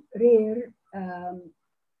 very rare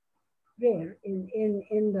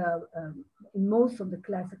in most of the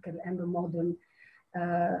classical and the modern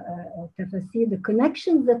tafsir. The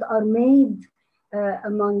connections that are made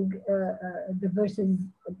among the verses,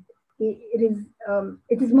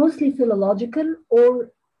 it is mostly philological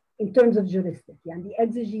or in terms of juristic. And the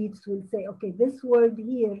exegetes will say, okay, this word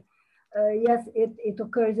here, yes, it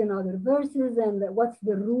occurs in other verses, and what's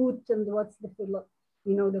the root and what's the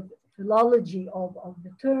philology of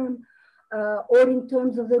the term, or in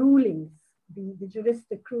terms of the rulings, the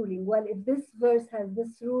juristic ruling. Well, if this verse has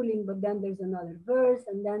this ruling, but then there's another verse,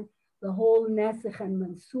 and then the whole nasikh and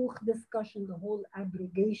mansukh discussion, the whole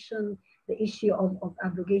abrogation, the issue of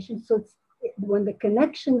abrogation. So when the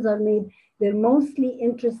connections are made, they're mostly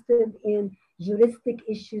interested in juristic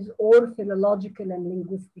issues or philological and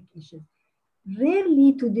linguistic issues,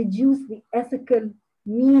 rarely to deduce the ethical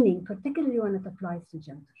meaning, particularly when it applies to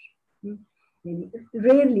gender.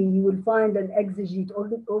 Rarely you will find an exegete, or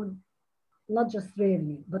not just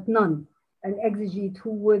rarely, but none, an exegete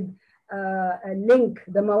who would link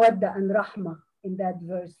the mawadda and rahma in that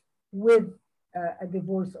verse with a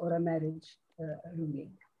divorce or a marriage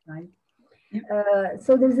ruling, right?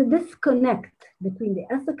 So there's a disconnect between the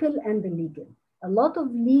ethical and the legal. A lot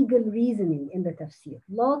of legal reasoning in the tafsir,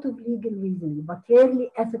 a lot of legal reasoning, but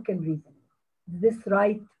rarely ethical reasoning. Is this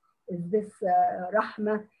right? Is this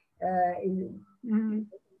rahma?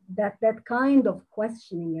 That kind of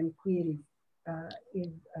questioning and queries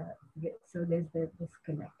so there's the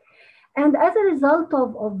disconnect. And as a result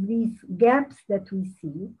of these gaps that we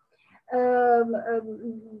see,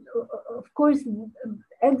 of course,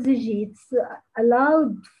 exegetes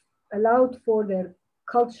allowed for their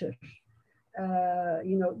culture,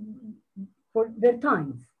 for their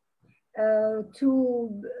times.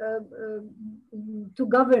 to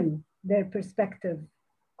govern their perspective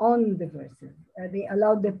on the verses. They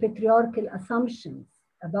allowed the patriarchal assumptions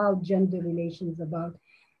about gender relations, about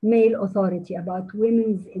male authority, about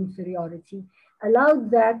women's inferiority, allowed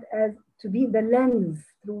that as to be the lens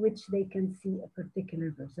through which they can see a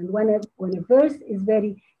particular verse. And when a verse is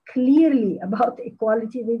very clearly about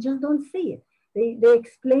equality, they just don't see it. They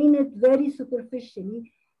explain it very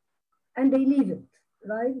superficially and they leave it,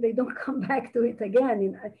 right? They don't come back to it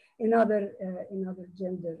again in other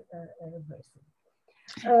gender verses.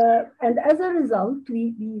 And as a result,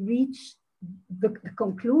 we reach the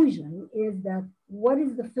conclusion is that what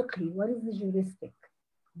is the fiqhi, what is the juristic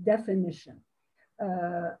definition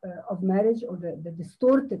of marriage, or the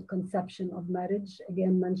distorted conception of marriage,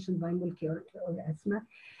 again mentioned by Mulki or Asma,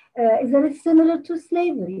 is that it's similar to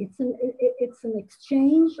slavery. It's an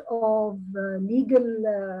exchange of legal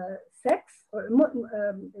sex, or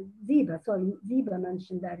Ziba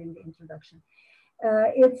mentioned that in the introduction.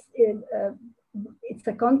 It's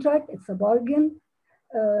a contract, it's a bargain,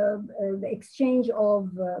 the exchange of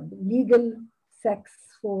legal sex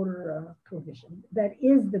for provision. That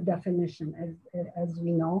is the definition, as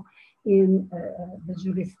we know, in the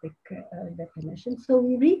juristic definition. So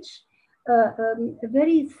we reach a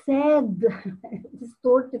very sad,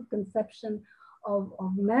 distorted conception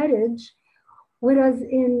of marriage, whereas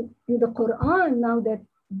in the Quran, now that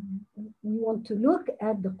we want to look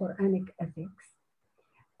at the Qur'anic ethics,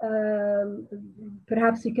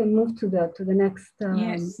 perhaps we can move to the next.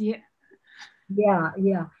 Yes, yeah.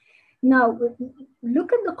 Yeah. Now,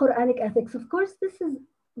 look at the Qur'anic ethics. Of course,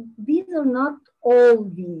 these are not all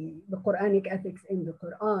the Qur'anic ethics in the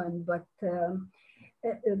Quran, but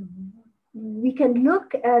we can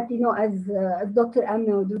look at, as Dr.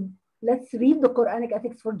 Amna would do, let's read the Qur'anic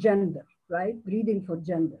ethics for gender, right? Reading for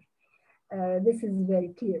gender. This is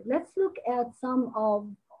very clear. Let's look at some of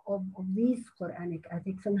these Qur'anic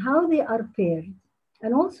ethics and how they are paired.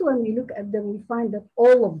 And also when we look at them, we find that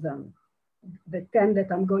all of them, the 10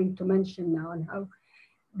 that I'm going to mention now, and how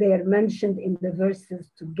they are mentioned in the verses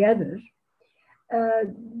together,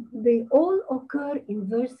 they all occur in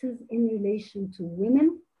verses in relation to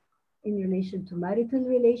women, in relation to marital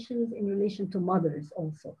relations, in relation to mothers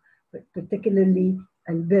also, but particularly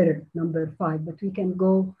al-birr, number 5, but we can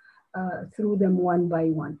go through them one by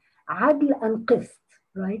one. Adl and qist,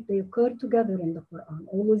 right? They occur together in the Quran,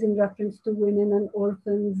 always in reference to women and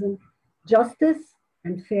orphans, and justice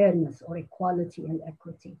and fairness, or equality and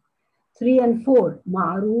equity. 3 and 4,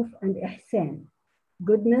 ma'ruf and ihsan,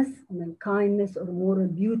 goodness and kindness or moral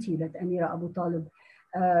beauty, that Amira Abu Talib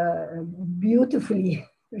beautifully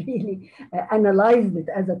really analyzed it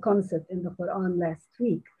as a concept in the Quran last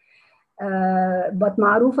week. But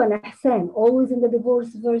ma'ruf and ihsan, always in the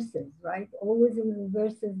divorce verses, right? Always in the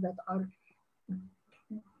verses that are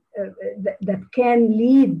that can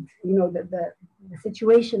lead, the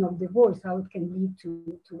situation of divorce, how it can lead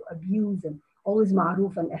to abuse, and always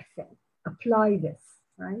ma'ruf and ihsan. Apply this,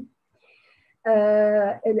 right?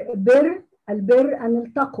 Al-birr and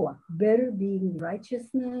al-taqwa. Birr being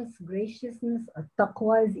righteousness, graciousness.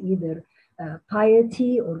 Al-taqwa is either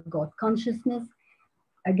piety or God consciousness.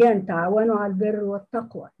 Again, ta'awanu al-birr wa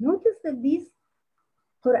taqwa. Notice that these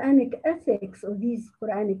Quranic ethics, or these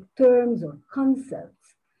Quranic terms or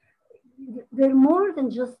concepts, they're more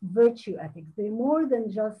than just virtue ethics. They're more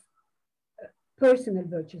than just personal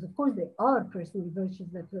virtues. Of course, they are personal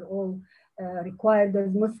virtues that we're all required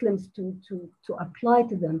as Muslims to apply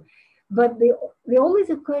to them. But they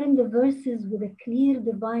always occur in the verses with a clear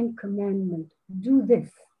divine commandment. Do this,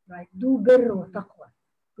 right? Do birr wa taqwa.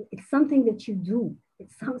 It's something that you do.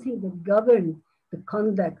 It's something that governs the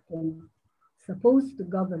conduct and supposed to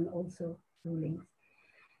govern also rulings.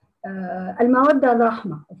 Al-mawadda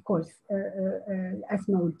al-rahma, of course,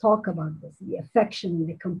 Asma will talk about this, the affection,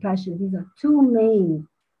 the compassion. These are two main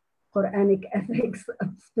Quranic ethics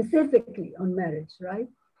specifically on marriage, right?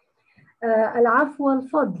 Al-afwa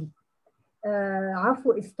al-fadl.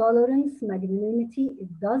 Afu is tolerance, magnanimity.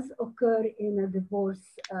 It does occur in a divorce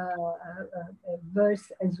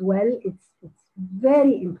verse as well. It's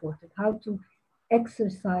very important how to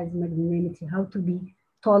exercise magnanimity, how to be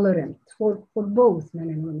tolerant for both men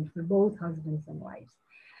and women, for both husbands and wives.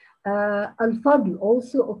 Al-fadl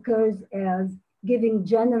also occurs as giving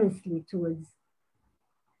generously towards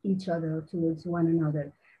each other, towards one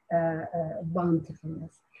another,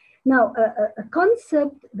 bountifulness. Now, a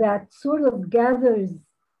concept that sort of gathers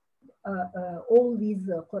all these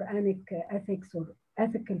Quranic ethics or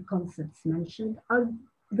ethical concepts mentioned are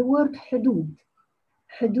the word hudud.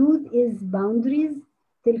 Hudud is boundaries.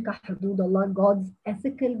 Tilka hudud Allah, God's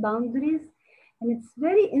ethical boundaries. And it's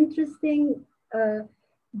very interesting,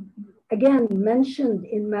 again, mentioned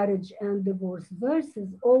in marriage and divorce verses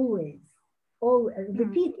always,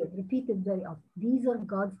 repeated very often. These are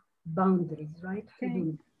God's boundaries, right?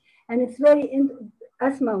 Okay. And it's very,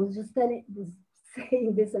 Asma was just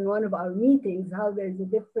saying this in one of our meetings, how there's a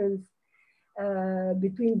difference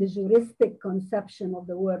between the juristic conception of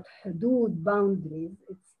the word hudud, boundaries.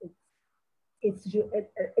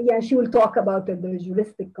 Yeah, she will talk about the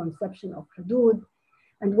juristic conception of hudud.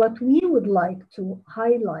 And what we would like to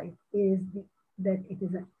highlight is that it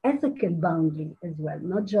is an ethical boundary as well,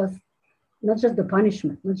 not just the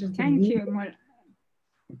punishment, not just the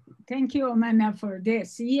Thank you, Omaima, for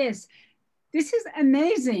this. Yes, this is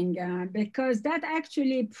amazing because that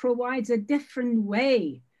actually provides a different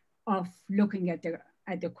way of looking at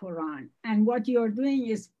the Quran. And what you're doing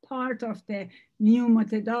is part of the new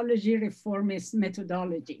methodology, reformist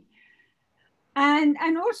methodology. And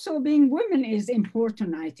also being women is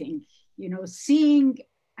important, I think. You know, seeing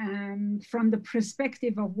from the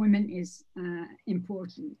perspective of women is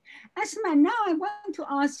important. Asma, now I want to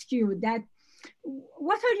ask you that,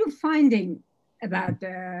 what are you finding about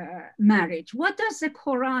marriage? What does the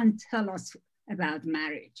Quran tell us about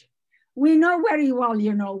marriage? We know very well,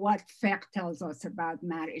 you know, what fiqh tells us about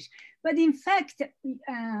marriage. But in fact,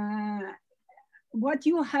 what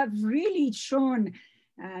you have really shown,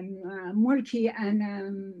 Mulki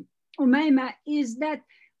and Omaima, is that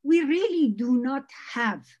we really do not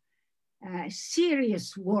have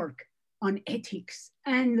serious work on ethics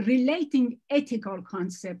and relating ethical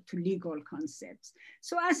concept to legal concepts.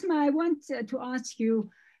 So Asma, I want to ask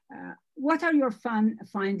you, what are your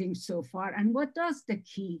findings so far, and what does the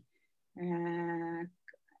key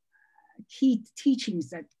teachings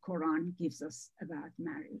that Quran gives us about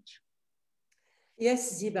marriage?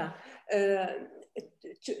 Yes, Ziba.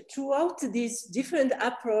 Throughout this different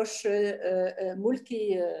approach,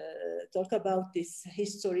 Mulki talk about this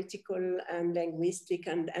historical and linguistic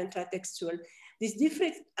and intratextual, this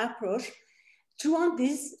different approach. Throughout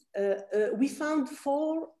this, we found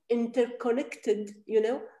 4 interconnected, you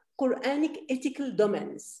know, Quranic ethical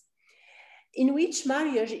domains in which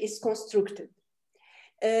marriage is constructed.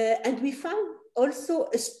 And we found also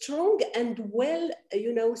a strong and well,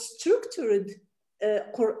 you know, structured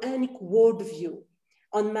Quranic worldview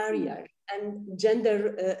on marriage and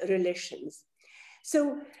gender relations.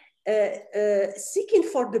 So seeking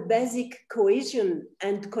for the basic cohesion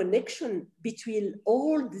and connection between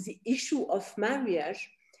all the issue of marriage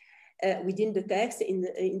within the text, in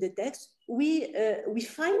the text, we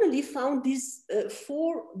finally found these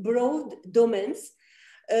 4 broad domains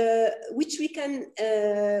which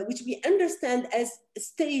we understand as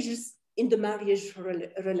stages in the marriage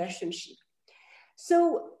relationship.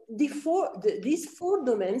 So these 4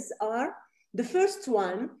 domains are, the first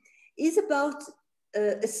one is about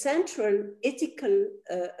a central ethical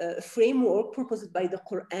framework proposed by the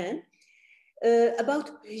Quran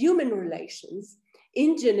about human relations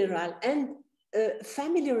in general and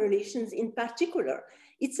family relations in particular.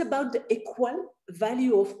 It's about the equal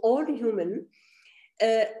value of all human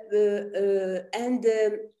and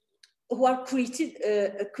who are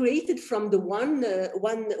created from the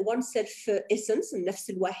one self essence, nafs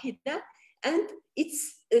al-wahida, and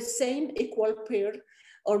its same equal pair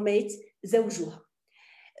or mate, zawjuha.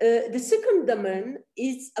 The second domain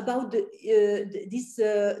is about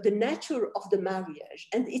the nature of the marriage,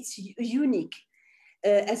 and it's unique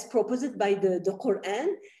as proposed by the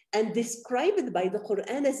Quran and described by the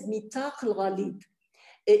Quran as mitaq al-ghalid.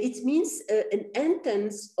 It means an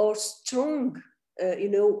intense or strong you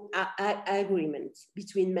know, agreement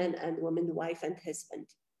between man and woman, wife and husband.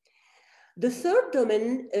 The third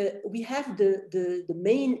domain, we have the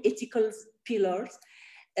main ethical pillars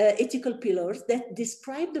that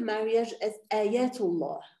describe the marriage as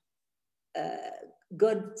ayatullah,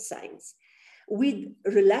 God signs, with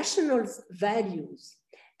relational values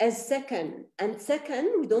as second. And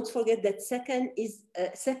second, we don't forget that second is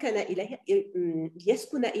sakana ilayha,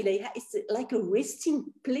 yaskuna ilayha, is like a resting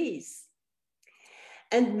place.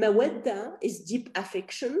 And mawadda is deep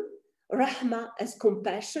affection, rahma as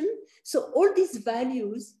compassion. So all these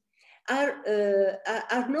values are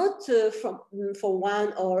not for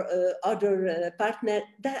one or other partner,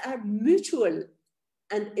 that are mutual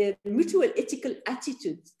and mutual ethical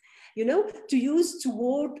attitudes, you know, to use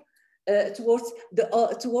towards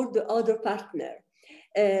the other partner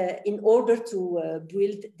in order to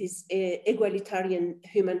build this egalitarian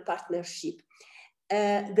human partnership.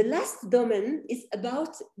 The last domain is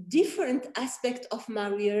about different aspects of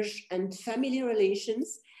marriage and family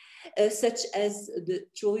relations, such as the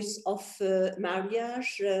choice of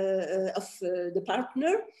marriage of the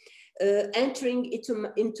partner, entering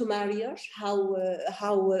into marriage, how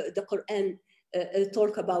the Quran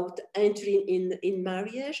talk about entering in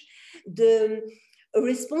marriage, the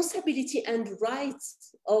responsibility and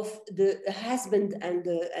rights of the husband and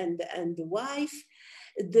the wife,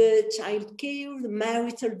 the child care, the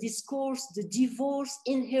marital discourse, the divorce,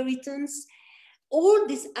 inheritance, all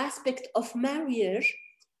these aspects of marriage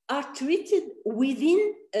are treated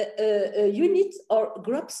within units or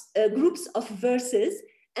groups of verses,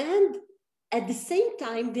 and at the same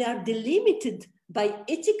time they are delimited by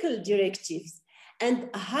ethical directives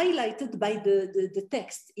and highlighted by the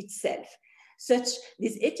text itself. Such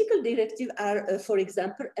these ethical directives are, for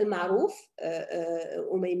example, al-ma'ruf,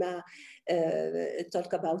 Omaima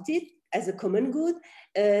talk about it as a common good,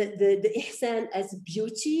 the ihsan as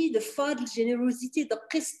beauty, the fadl, generosity, the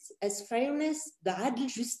qist as fairness, the adl,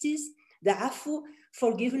 justice, the afu,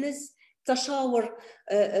 forgiveness, tashawur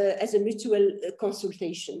as a mutual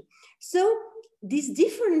consultation. So these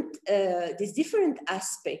different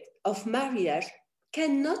aspects of marriage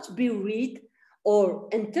cannot be read or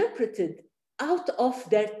interpreted out of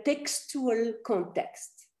their textual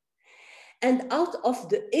context and out of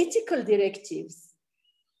the ethical directives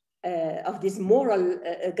of this moral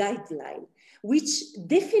guideline, which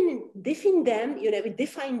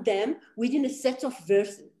define them within a set of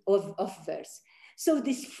verse. So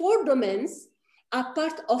these four domains are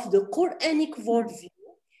part of the Qur'anic worldview,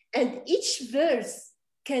 and each verse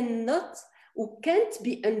can't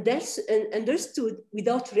be understood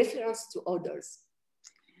without reference to others.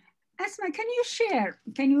 Asma, can you share,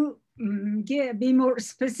 be more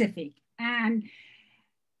specific and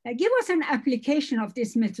give us an application of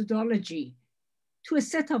this methodology to a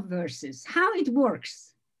set of verses, how it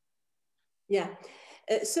works? Yeah,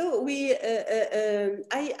 so I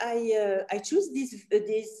choose these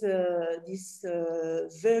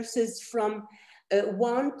verses from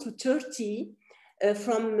 1 to 30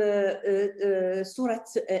 from Surah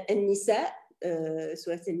An-Nisa,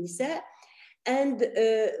 and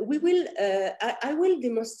I will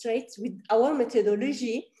demonstrate with our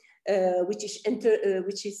methodology, which is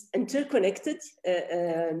interconnected,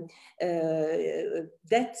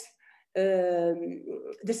 that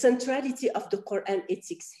the centrality of the Qur'an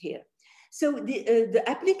ethics here. So the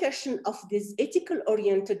application of this ethical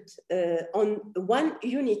oriented on one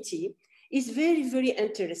unity is very, very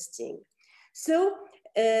interesting. So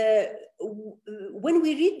when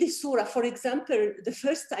we read the surah, for example, the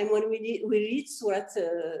first time when we read Surah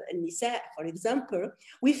An-Nisa, for example,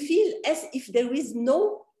 we feel as if there is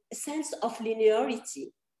no sense of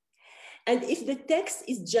linearity. And if the text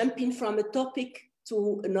is jumping from a topic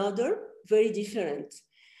to another, very different.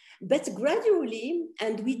 But gradually,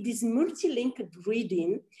 and with this multi-linked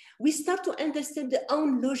reading, we start to understand the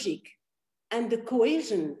own logic and the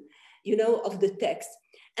cohesion, of the text,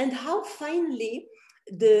 and how finally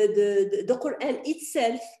the Quran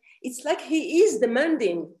itself, it's like he is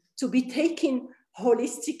demanding to be taken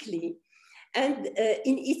holistically and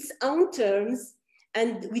in its own terms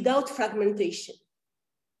and without fragmentation.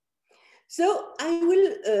 So I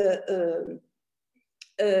will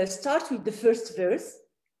start with the first verse.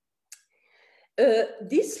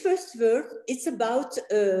 This first verse, it's about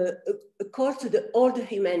a call to the older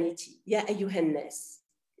humanity. Ya ayyuhan nas.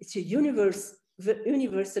 It's a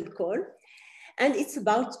universal call. And it's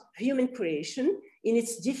about human creation in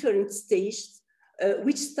its different stages,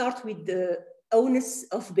 which start with the oneness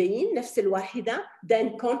of being, nafs al-wahida,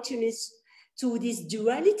 then continues to this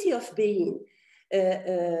duality of being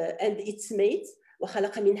and its mate,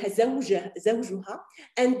 وَخَلَقَ مِنْهَا زَوْجُهَا,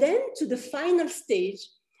 and then to the final stage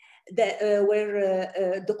that, where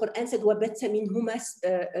the Quran said, وَبَثَّ مِنْهُمَا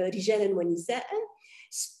رِجَالًا وَنِسَاءً,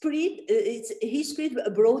 he spread a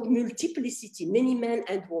broad multiplicity, many men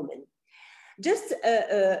and women. Just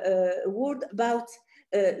a word about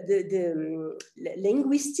the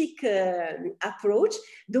linguistic approach.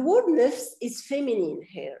 The word nafs is feminine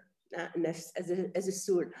here, nafs as a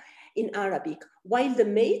soul in Arabic, while the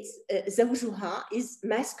mate, zawjuha, is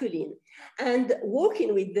masculine. And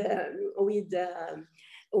working with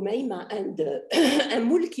Omaima and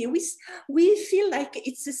Mulki, we feel like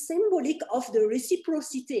it's a symbolic of the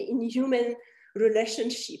reciprocity in human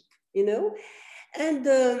relationship, And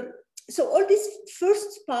so all this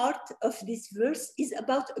first part of this verse is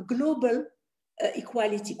about a global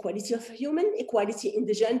equality of human, equality in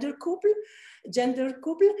the gender couple,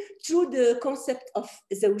 through the concept of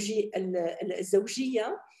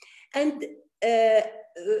zawjiyya. And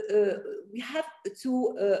we have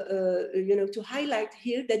to, to highlight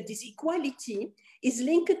here that this equality is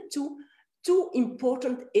linked to two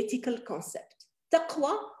important ethical concepts,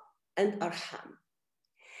 taqwa and arham.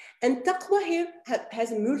 And taqwa here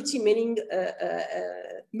has a multi-meaning.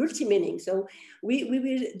 So we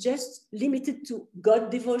were just limited to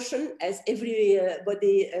God devotion, as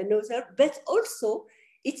everybody knows her, but also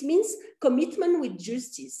it means commitment with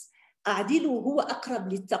justice. أعدلوا هو أقرب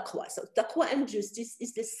للتقوى. So taqwa and justice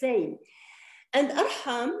is the same. And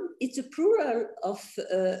arham, it's a plural of,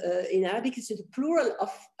 in Arabic, it's a plural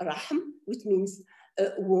of rahm, which means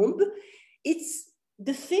womb. It's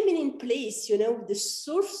the feminine place, you know, the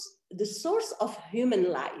source of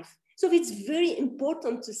human life. So it's very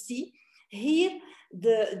important to see here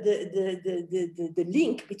the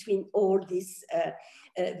link between all this,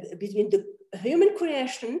 between the human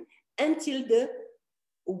creation until the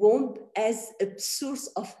womb as a source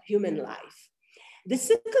of human life. The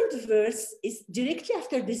second verse is directly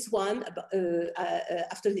after this one,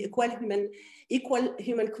 after the equal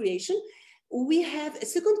human creation. We have a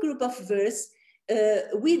second group of verse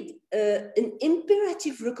with an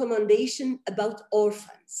imperative recommendation about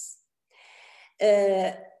orphans.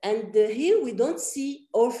 And here we don't see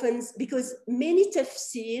orphans because many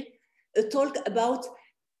tafsir talk about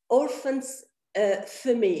orphans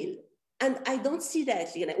female. And I don't see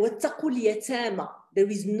that. There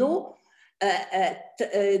is no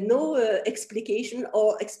explication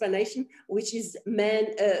or explanation which is male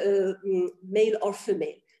or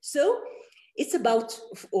female. So it's about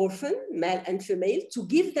orphan, male and female, to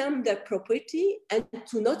give them their property and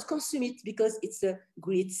to not consume it because it's a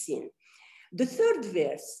great sin. The third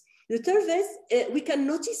verse, we can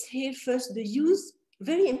notice here first the use,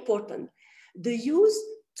 very important, the use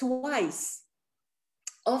twice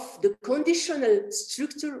of the conditional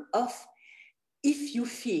structure of if you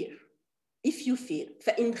fear. If you fear,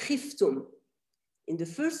 فَإِنْ خِفْتُمْ, in the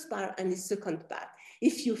first part and the second part,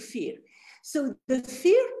 if you fear. So the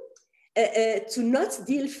fear, to not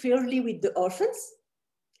deal fairly with the orphans.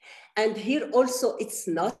 And here also, it's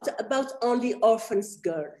not about only orphans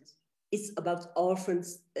girls. It's about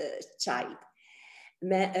orphans child,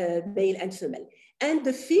 male and female. And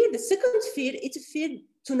the fear, the second fear, it's a fear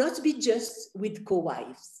to not be just with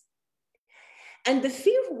co-wives. And the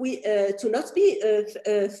fear to not be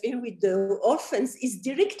fear with the orphans is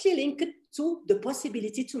directly linked to the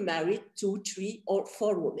possibility to marry 2, 3, or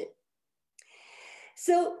 4 women.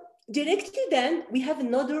 So directly then, we have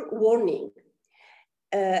another warning.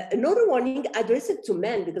 Another warning addressed to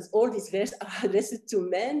men, because all these verses are addressed to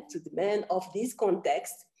men, to the men of this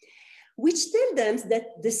context, which tell them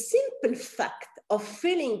that the simple fact of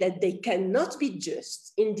feeling that they cannot be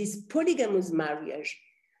just in this polygamous marriage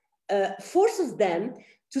forces them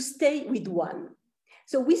to stay with one.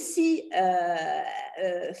 So we see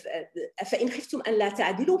فإن خفتم أن لا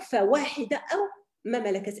تعدلوا فواحدة أو ما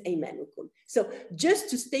ملكت أيمانكم. So just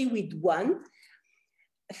to stay with one,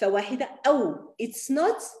 فواحدة أو, it's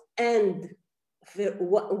not and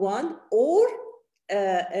one or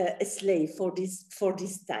a slave for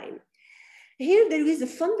this time. Here there is a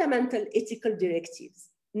fundamental ethical directive,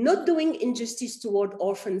 not doing injustice toward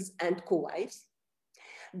orphans and co-wives,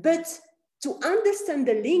 but to understand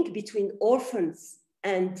the link between orphans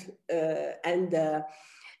and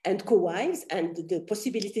co-wives and the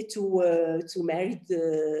possibility to marry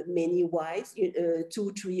many wives,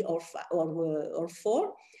 2, 3, or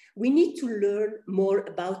 4, we need to learn more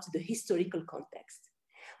about the historical context.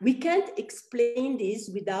 We can't explain this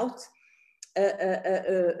without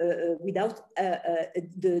the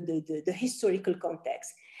historical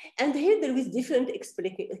context. And here there is different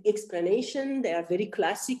explanation. They are very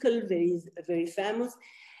classical, very famous.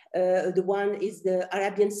 The one is the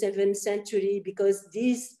Arabian 7th century, because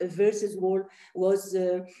these verses was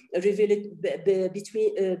revealed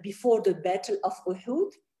before the Battle of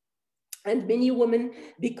Uhud. And many women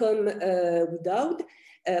become widowed,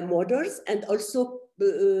 mothers, and also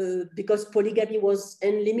because polygamy was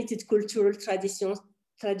unlimited cultural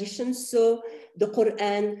tradition, so the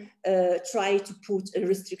Qur'an tried to put a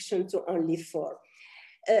restriction to only 4.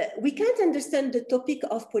 We can't understand the topic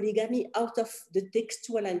of polygamy out of the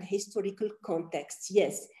textual and historical context,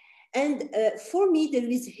 yes. And for me, there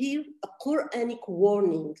is here a Qur'anic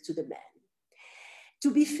warning to the man. To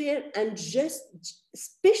be fair and just,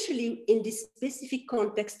 especially in this specific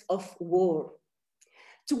context of war,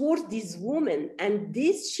 towards these women and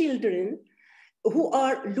these children who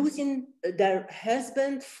are losing their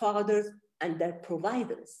husband, fathers, and their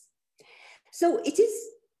providers. So it is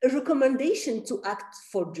a recommendation to act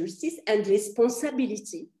for justice and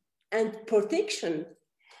responsibility and protection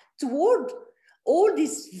toward all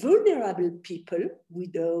these vulnerable people,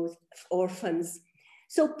 widows, orphans.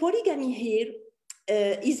 So polygamy here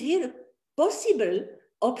is here a possible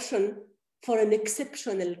option for an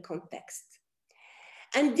exceptional context.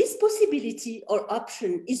 And this possibility or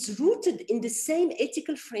option is rooted in the same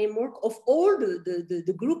ethical framework of all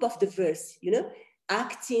the group of the verse, you know,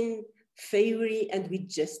 acting fairly and with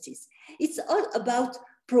justice. It's all about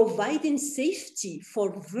providing safety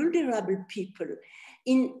for vulnerable people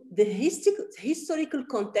in the historical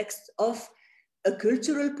context of a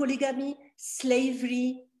cultural polygamy,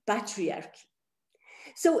 slavery, patriarchy.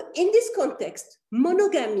 So in this context,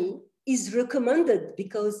 monogamy is recommended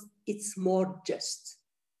because it's more just.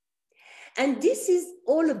 And this is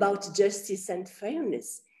all about justice and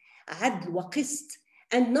fairness, عدل وقسط,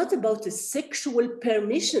 and not about a sexual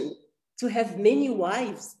permission to have many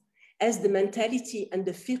wives, as the mentality and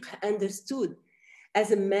the fiqh understood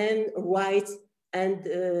as a man right, and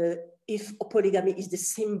if polygamy is the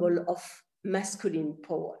symbol of masculine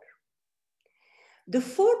power. The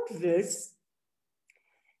fourth verse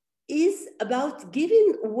is about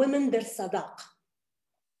giving women their sadaq.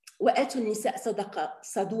 وَآتُوا النِّسَاءَ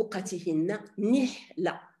صَدُوقَتِهِنَّ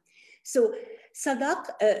نِحْلًا. So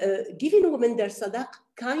sadaq, giving women their sadaq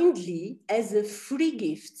kindly as a free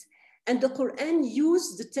gift. And the Quran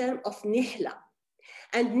used the term of nihla.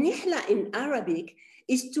 And nihla in Arabic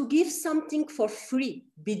is to give something for free,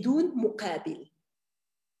 bidun muqabil.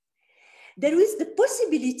 There is the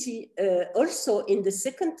possibility also in the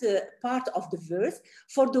second part of the verse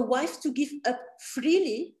for the wife to give up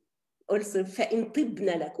freely, also فَإِن طِبْنَ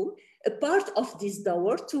لَكُمْ, a part of this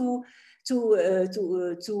dower to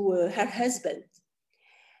her husband,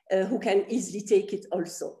 who can easily take it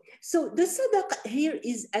also. So the sadaq here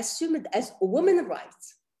is assumed as a woman's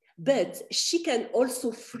right, but she can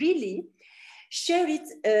also freely share it,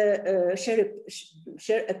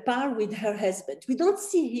 share a part with her husband. We don't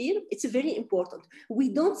see here, it's very important, we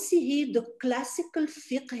don't see here the classical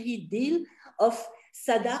fiqhi deal of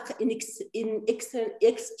sadaq in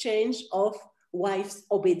exchange of wife's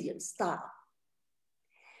obedience, ta'a.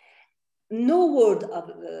 No word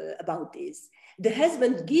about this. The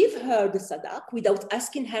husband give her the sadaq without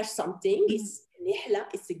asking her something. It's nihla,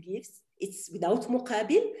 it's a gift, it's without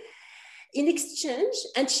muqabil. In exchange,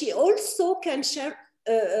 and she also can share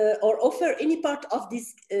or offer any part of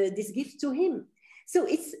this gift to him. So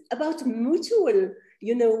it's about mutual,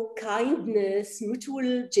 you know, kindness,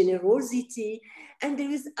 mutual generosity, and there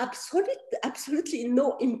is absolutely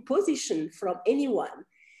no imposition from anyone,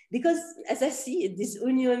 because as I see it, this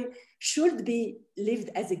union should be lived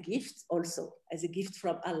as a gift also, as a gift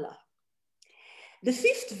from Allah. The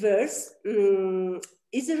fifth verse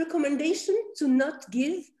is a recommendation to not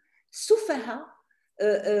give sufaha,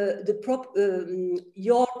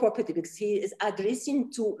 your property, because he is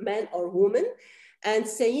addressing to man or woman and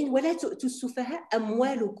saying, وَلَا تُؤْتُوا السُّفَهَا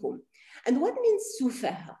أَمْوَالُكُمْ. And what means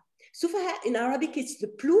sufaha? Sufaha in Arabic, it's the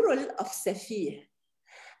plural of safih.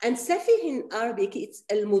 And safih in Arabic, it's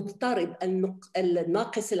al-mudtarib,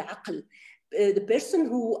 al-naqis al-aql, the person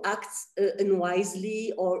who acts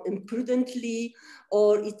unwisely or imprudently,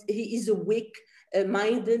 or he is a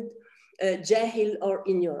weak-minded, jahil or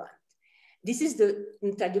ignorant. This is the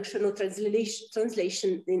traditional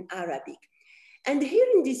translation in Arabic. And here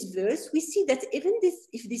in this verse, we see that even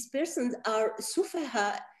if these persons are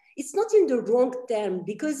sufaha, it's not in the wrong term,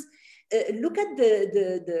 because look at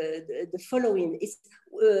the following. It's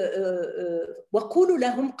وَقُولُوا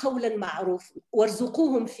لَهُمْ قَوْلًا مَعْرُوفًا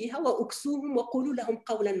وَارْزُقُوهُمْ فِيهَا وَأُكْسُوهُمْ وَقُولُوا لَهُمْ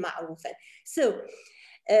قَوْلًا مَعْرُوفًا. So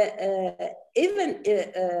even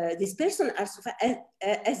this person are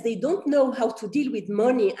as they don't know how to deal with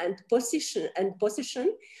money and possession,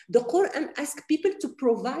 the Quran asks people to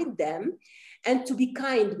provide them and to be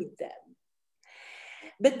kind with them.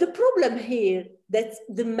 But the problem here that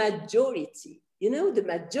the majority, you know, the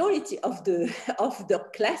majority of the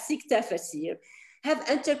classic tafsir have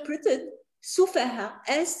interpreted sufaha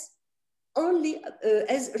as only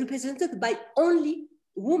as represented by only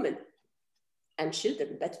women and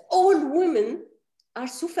children, but all women are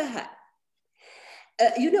sufaha.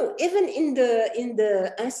 You know, even in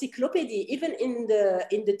the encyclopedia, even in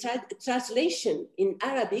the translation in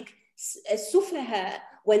Arabic, sufaha,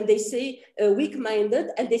 when they say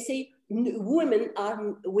weak-minded, and they say women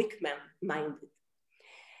are weak-minded.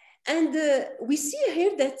 And we see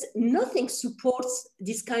here that nothing supports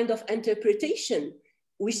this kind of interpretation,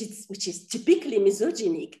 which is typically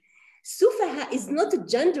misogynic. Sufaha is not a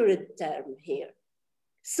gendered term here.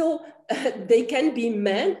 So they can be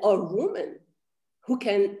men or women who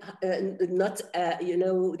can not, you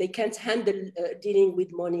know, they can't handle dealing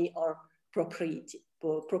with money or properties.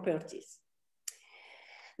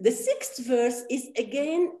 The sixth verse is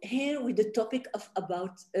again here with the topic of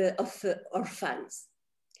orphans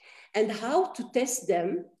and how to test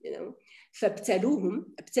them, you know, فابتلوهم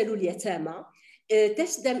ابتلوا اليتامى,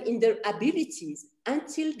 test them in their abilities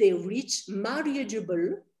until they reach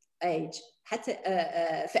marriageable age.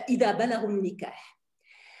 فإذا بلغوا النكاح.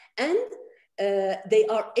 And they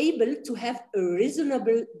are able to have a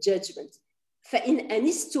reasonable judgment. فإن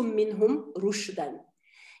أنستم منهم رشدا.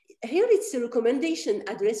 Here it's a recommendation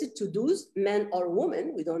addressed to those men or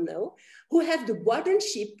women, we don't know, who have the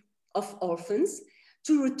guardianship of orphans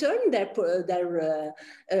to return their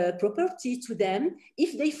property to them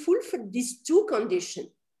if they fulfill these two conditions.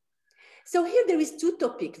 So here there is two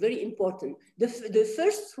topics, very important. The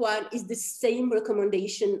first one is the same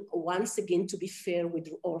recommendation, once again, to be fair with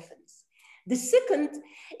orphans. The second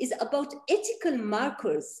is about ethical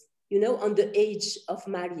markers, you know, on the age of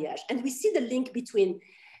marriage. And we see the link between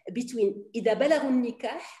إذا بلغوا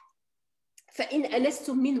النكاح فإن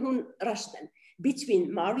أنستم منهن رشدا,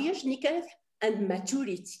 between marriage, nikah, and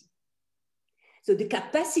maturity. So the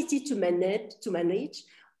capacity to manage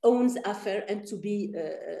one's affair and to be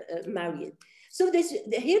married. So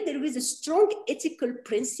here there is a strong ethical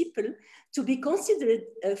principle to be considered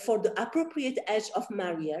for the appropriate age of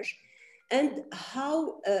marriage, and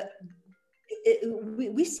how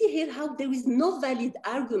we see here how there is no valid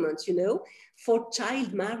argument, you know, for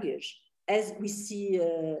child marriage, as we see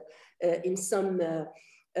in some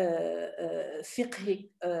fiqh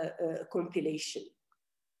compilation.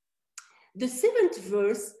 The seventh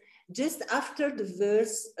verse, just after the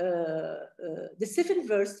verse, the seventh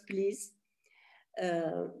verse, please.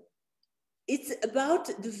 It's about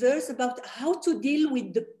the verse about how to deal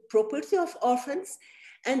with the property of orphans.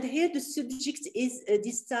 And here the subject is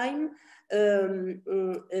this time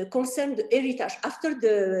concerned the heritage after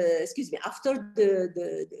the,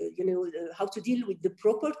 you know, how to deal with the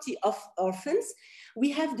property of orphans.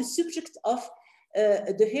 We have the subject of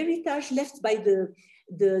the heritage left by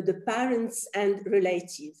the parents and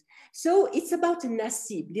relatives. So it's about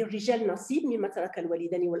nasib. للرجال نصيب مما ترك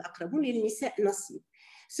الوالدان والأقربون للنساء نصيب.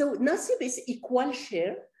 So nasib is equal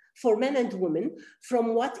share for men and women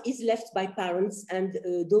from what is left by parents and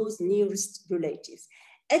those nearest relatives.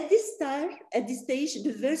 At this stage,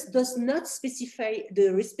 the verse does not specify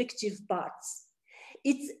the respective parts.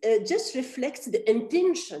 It just reflects the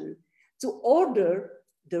intention to order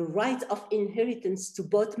the right of inheritance to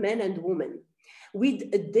both men and women with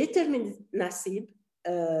a determined nasib,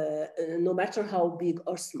 no matter how big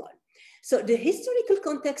or small. So the historical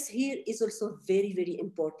context here is also very, very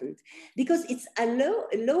important, because it's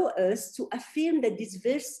allow us to affirm that this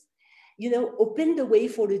verse, you know, opened the way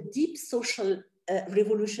for a deep social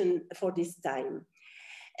revolution for this time.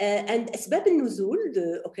 And Asbab al-Nuzul,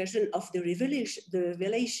 the occasion of the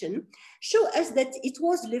revelation, show us that it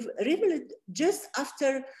was revealed just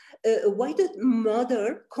after a widowed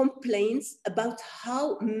mother complains about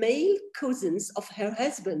how male cousins of her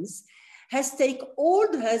husbands has taken all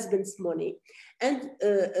the husband's money and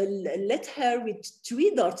let her with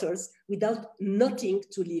 3 daughters without nothing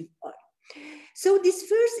to live on. So this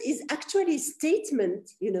verse is actually a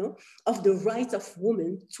statement, you know, of the right of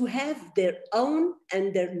women to have their own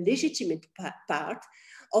and their legitimate part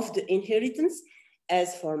of the inheritance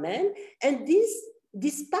as for men. And this,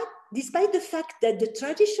 despite the fact that the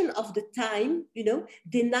tradition of the time, you know,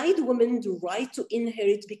 denied women the right to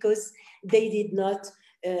inherit because they did not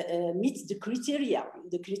meet the criteria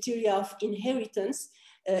of inheritance,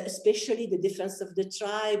 especially the defense of the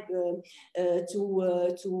tribe,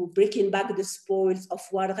 to breaking back the spoils of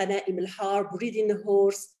war, ghanaim al-harb, breeding the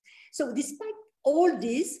horse. So despite all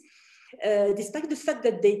this, despite the fact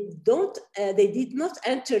that they did not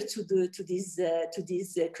enter to these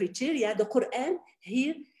criteria, the Quran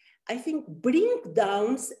here, I think, brings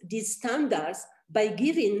down these standards by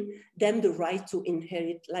giving them the right to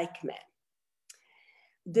inherit like men.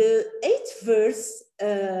 The 8th verse,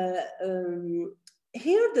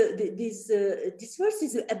 here this verse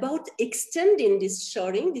is about extending this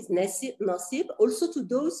sharing, this nasib, also to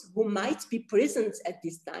those who might be present at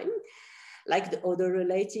this time, like the other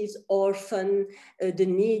relatives, orphan, the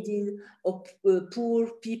needy,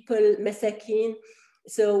 poor people, masakin,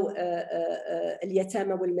 so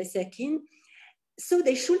al-yatama wal-masakin. So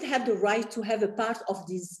they should have the right to have a part of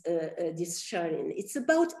this sharing. It's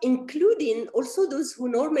about including also those who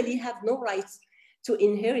normally have no rights to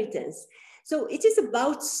inheritance. So it is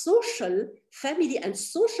about social, family, and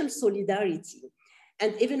social solidarity,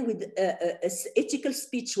 and even with ethical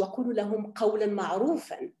speech. وَقُولُوا لَهُمْ قَوْلًا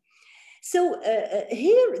مَعْرُوفًا. So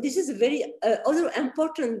here, this is a very other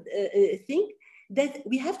important thing that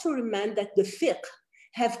we have to remind that the fiqh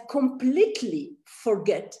have completely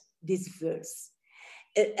forget this verse.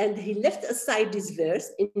 And he left aside this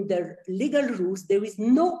verse in their legal rules. There is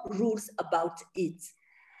no rules about it.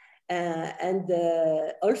 and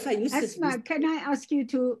Olfa Yusuf. Asma, can I ask you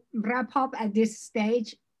to wrap up at this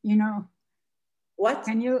stage? You know, what?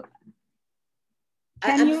 Can you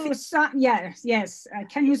yes.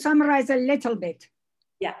 Can you summarize a little bit?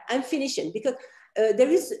 Yeah, I'm finishing because there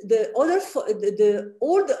is the other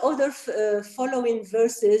all the other following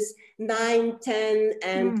verses 9, 10,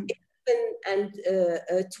 and 11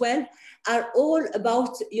 and 12 are all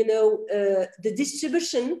about, you know, the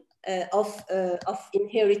distribution of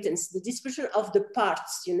inheritance, the distribution of the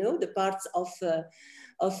parts, you know, the parts of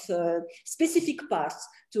specific parts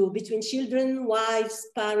between children, wives,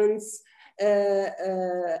 parents,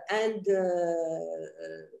 and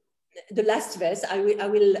the last verse. I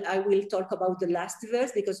will talk about the last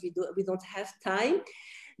verse because we don't have time.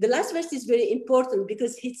 The last verse is very important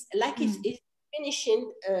because it's like it's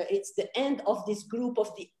finishing. It's the end of this group of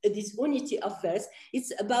this unity of verse.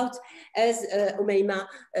 It's about, as Omaima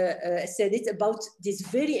said, it's about this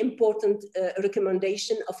very important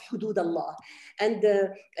recommendation of hudud Allah. And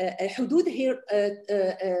hudud here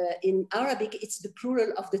in Arabic, it's the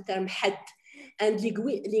plural of the term had. And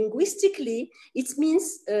linguistically, it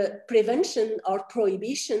means prevention or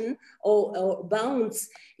prohibition or bounds.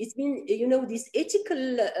 It means, you know, this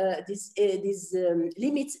ethical,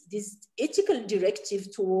 limits, this ethical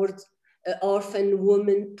directive towards orphan,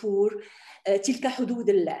 women, poor, tilka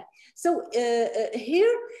hududullah. So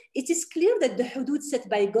here, it is clear that the hudud set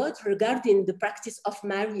by God regarding the practice of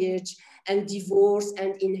marriage and divorce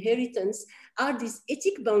and inheritance are these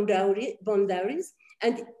ethic boundaries,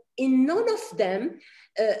 and in none of them,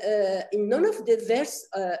 in none of the verse,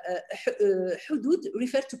 hudud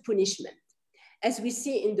refer to punishment, as we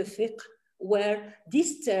see in the fiqh, where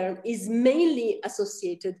this term is mainly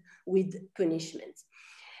associated with punishment.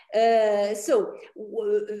 So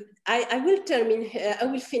I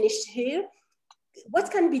will finish here.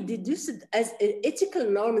 What can be deduced as ethical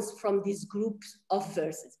norms from these groups of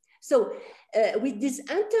verses? So with this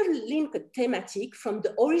interlinked thematic from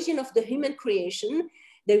the origin of the human creation,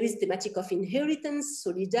 there is thematic of inheritance,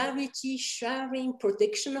 solidarity, sharing,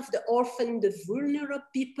 protection of the orphan, the vulnerable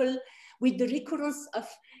people, with the recurrence of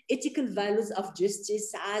ethical values of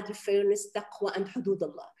justice, adl, fairness, taqwa, and hudud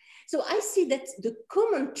Allah. So I see that the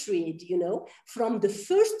common thread, you know, from the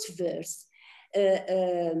first verse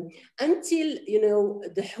until, you know,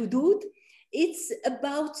 the hudud, it's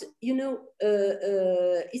about, you know,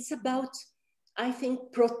 it's about, I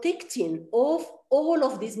think, protecting of all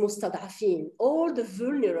of these mustadafin, all the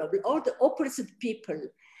vulnerable, all the oppressed people,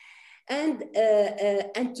 and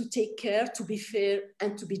to take care, to be fair,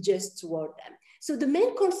 and to be just toward them. So the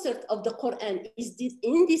main concept of the Quran is this,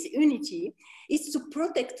 in this unity, is to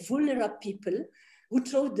protect vulnerable people who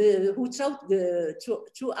throughout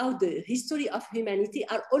the history of humanity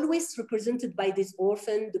are always represented by this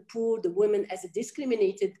orphan, the poor, the women as a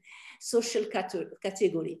discriminated social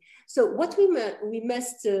category. So what we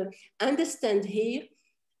must understand here,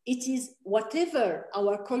 it is whatever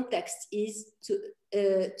our context is,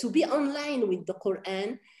 to be online with the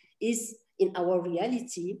Quran is in our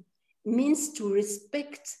reality, means to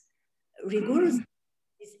respect rigorously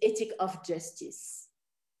this ethic of justice.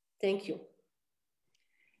 Thank you.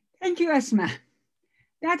 Thank you, Asma.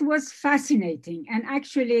 That was fascinating. And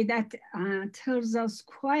actually that tells us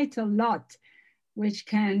quite a lot, which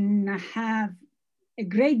can have a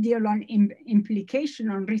great deal on implication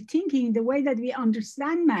on rethinking the way that we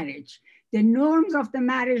understand marriage, the norms of the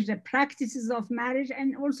marriage, the practices of marriage,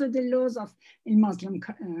 and also the laws of in Muslim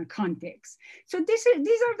context. So these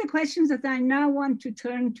are the questions that I now want to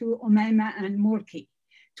turn to Omaima and Mulki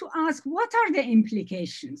to ask, what are the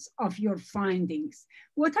implications of your findings?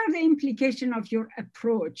 What are the implications of your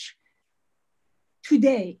approach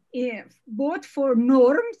today, both for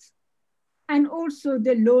norms and also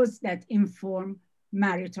the laws that inform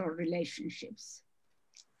marital relationships?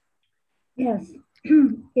 Yes,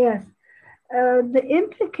 yes. The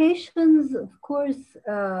implications, of course,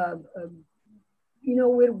 you know,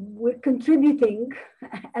 we're contributing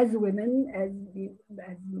as women, as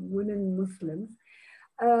women Muslims,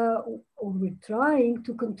 or we're trying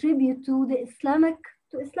to contribute to the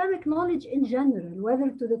Islamic knowledge in general, whether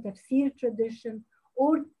to the tafsir tradition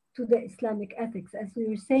or to the Islamic ethics. As we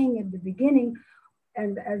were saying at the beginning,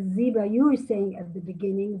 and as Ziba, you were saying at the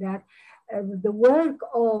beginning, that the work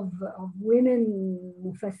of women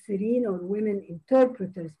mufassirin or women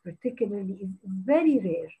interpreters particularly is very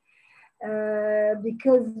rare,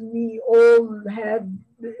 because we all had,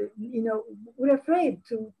 you know, we're afraid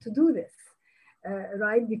to do this,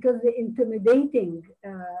 right? Because the intimidating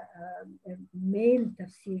male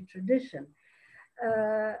tafsir tradition.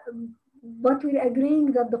 But we're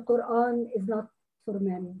agreeing that the Quran is not for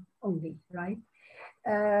men only, right?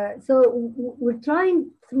 So we're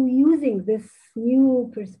trying through using this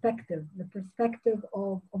new perspective, the perspective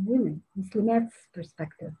of women, Muslimat's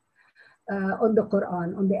perspective, on the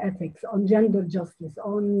Quran, on the ethics, on gender justice,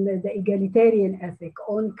 on the egalitarian ethic,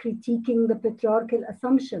 on critiquing the patriarchal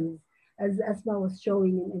assumptions, as Asma was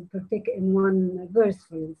showing in particular in one verse,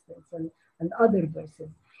 for instance, and other verses.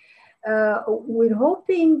 We're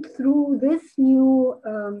hoping through this new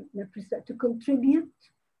to contribute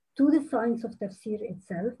to the science of tafsir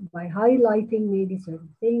itself by highlighting maybe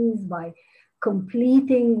certain things, by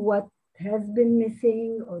completing what has been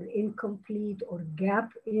missing or incomplete or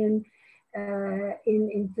gap in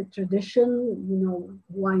the tradition. You know,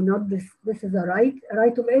 why not? This is a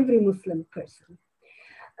right of every Muslim person.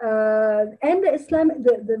 And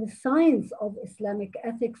the science of Islamic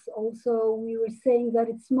ethics also, we were saying that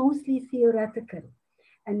it's mostly theoretical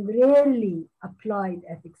and rarely applied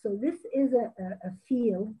ethics. So this is a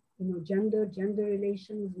field, you know, gender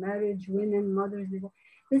relations, marriage, women, mothers.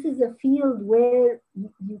 This is a field where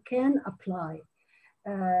you can apply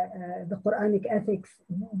the Qur'anic ethics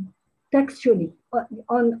textually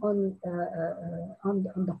on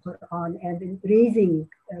the Quran and in raising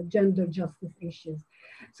gender justice issues.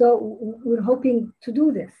 So we're hoping to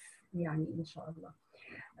do this, yani, inshallah.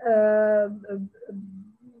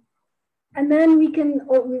 And then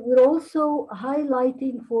we're also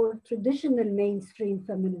highlighting for traditional mainstream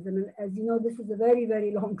feminism. And as you know, this is a very,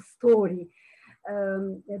 very long story.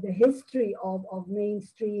 The history of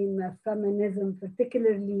mainstream feminism,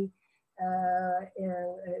 particularly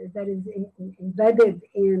that is embedded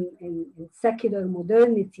in secular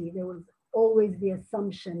modernity. There was always the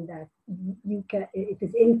assumption that it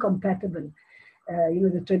is incompatible. You know,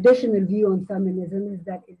 the traditional view on feminism is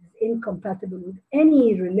that it is incompatible with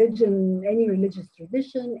any religion, any religious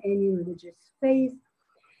tradition, any religious faith.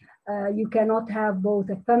 You cannot have both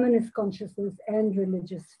a feminist consciousness and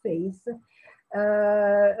religious faith.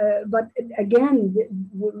 But again,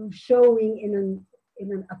 we're showing in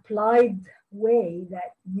an applied way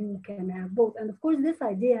that you can have both. And of course, this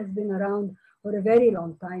idea has been around for a very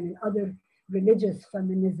long time in other religious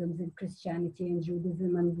feminisms in Christianity and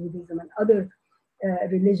Judaism and Buddhism and other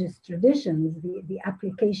religious traditions, the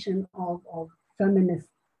application of feminist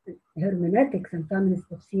hermeneutics and feminist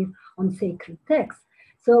tafsir on sacred texts.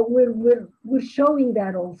 So we're showing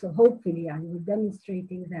that also, hopefully, and we're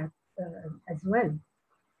demonstrating that as well.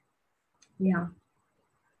 Yeah.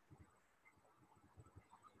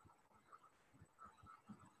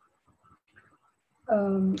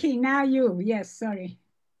 Okay, now you. Yes, sorry.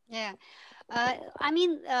 Yeah. I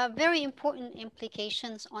mean, very important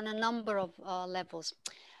implications on a number of levels.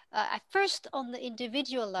 At first, on the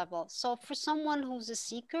individual level. So for someone who's a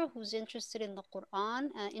seeker, who's interested in the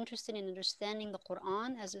Quran, interested in understanding the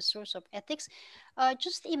Quran as a source of ethics,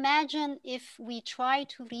 just imagine if we try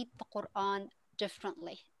to read the Quran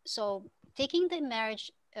differently. So taking the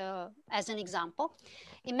marriage as an example,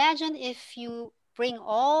 imagine if you bring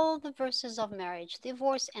all the verses of marriage,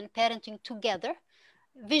 divorce, and parenting together.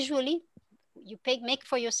 Visually, you make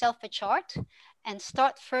for yourself a chart and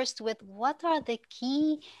start first with what are the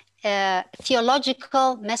key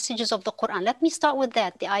theological messages of the Quran. Let me start with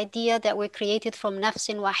that, the idea that we're created from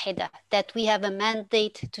nafsin wahida, that we have a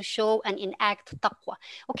mandate to show and enact taqwa.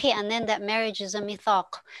 Okay, and then that marriage is a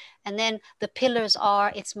mithaq. And then the pillars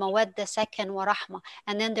are, it's mawadda, sakan, wa rahma.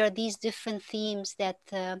 And then there are these different themes that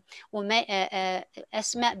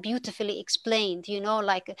Asma beautifully explained, you know,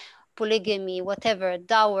 like polygamy, whatever,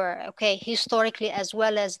 dower, okay, historically, as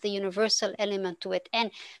well as the universal element to it,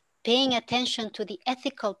 and paying attention to the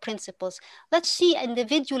ethical principles. Let's see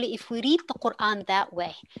individually if we read the Quran that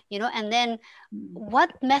way, you know, and then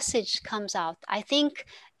what message comes out. I think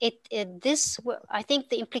I think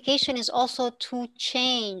the implication is also to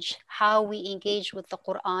change how we engage with the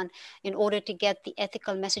Quran in order to get the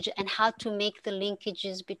ethical message and how to make the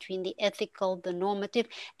linkages between the ethical, the normative,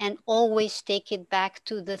 and always take it back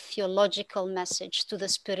to the theological message, to the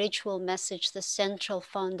spiritual message, the central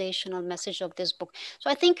foundational message of this book. So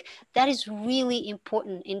I think that is really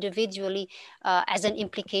important individually as an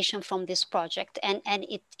implication from this project. And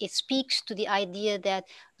it speaks to the idea that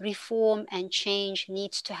reform and change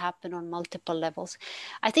needs to happen on multiple levels.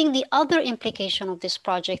 I think the other implication of this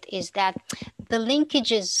project is that the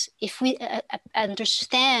linkages, if we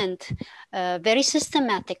understand very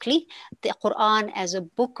systematically the Quran as a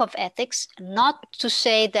book of ethics, not to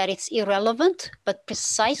say that it's irrelevant, but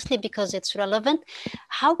precisely because it's relevant,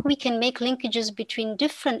 how we can make linkages between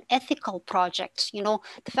different ethical projects. You know,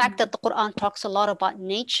 the fact that the Quran talks a lot about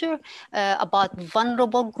nature, about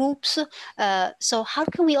vulnerable groups. So how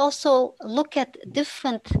can we also look at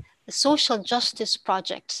different social justice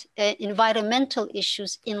projects, environmental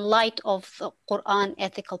issues in light of the Quran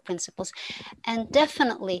ethical principles. And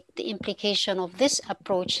definitely the implication of this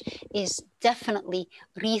approach is definitely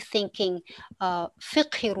rethinking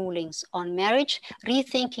fiqh rulings on marriage,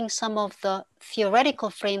 rethinking some of the theoretical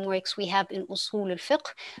frameworks we have in usul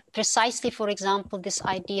al-fiqh, precisely, for example, this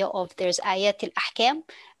idea of there's ayat al-ahkam,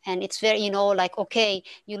 and it's very, you know, like, okay,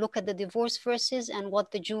 you look at the divorce verses and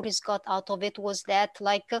what the juries got out of it was that,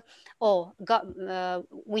 like,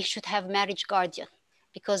 we should have marriage guardian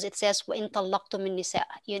because it says, وَإِن طَلَّقْتُمُ النِّسَاءَ,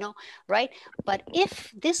 you know, right? But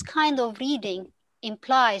if this kind of reading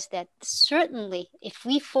implies that certainly if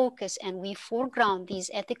we focus and we foreground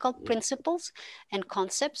these ethical principles and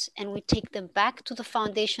concepts and we take them back to the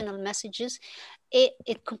foundational messages,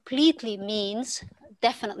 it completely means,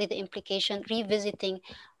 definitely the implication, revisiting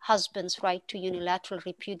husband's right to unilateral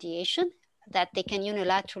repudiation, that they can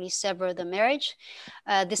unilaterally sever the marriage,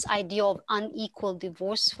 this idea of unequal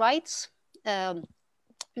divorce rights,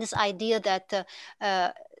 this idea that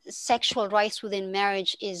sexual rights within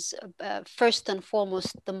marriage is first and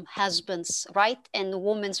foremost the husband's right, and the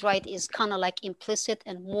woman's right is kind of like implicit,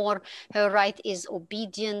 and more her right is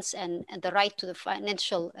obedience and the right to the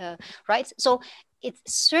financial rights. So it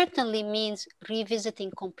certainly means revisiting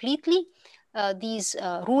completely these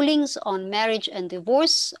rulings on marriage and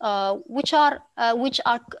divorce, which are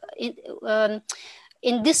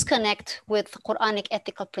in disconnect with Qur'anic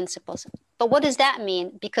ethical principles. But what does that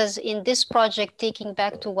mean? Because in this project, taking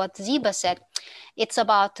back to what Ziba said, it's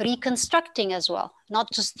about reconstructing as well,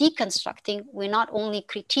 not just deconstructing. We're not only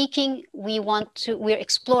critiquing, we're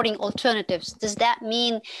exploring alternatives. Does that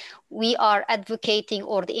mean we are advocating,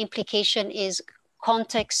 or the implication is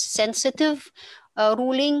context sensitive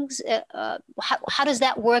rulings? How does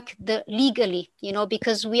that work legally? You know,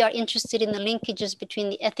 because we are interested in the linkages between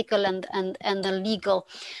the ethical and the legal.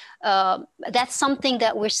 That's something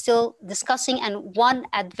that we're still discussing. And one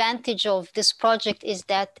advantage of this project is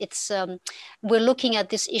that it's we're looking at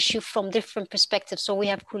this issue from different perspectives. So we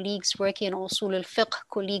have colleagues working on usul al-fiqh,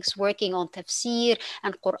 colleagues working on tafsir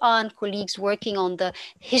and Qur'an, colleagues working on the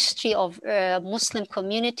history of Muslim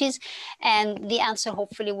communities. And the answer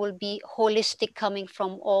hopefully will be holistic, coming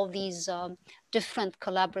from all these different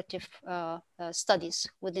collaborative studies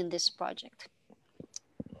within this project.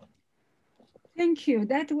 Thank you.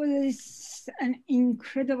 That was an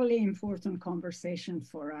incredibly important conversation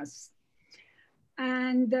for us.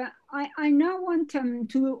 And I now want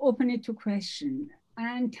to open it to question.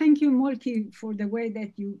 And thank you, Mulki, for the way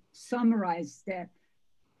that you summarized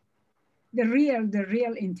the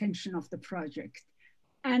real intention of the project,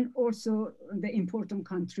 and also the important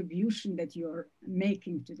contribution that you're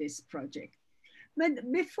making to this project.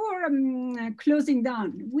 But before closing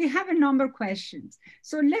down, we have a number of questions.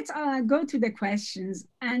 So let's go to the questions,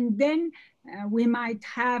 and then we might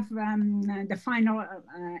have the final,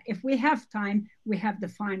 if we have time, we have the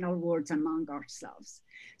final words among ourselves.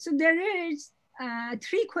 So there is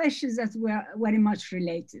 3 questions that were very much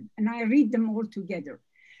related, and I read them all together.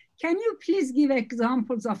 Can you please give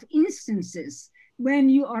examples of instances when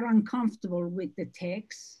you are uncomfortable with the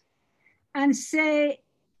text, and say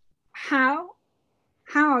how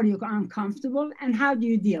are you uncomfortable and how do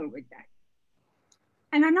you deal with that?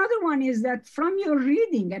 And another one is that from your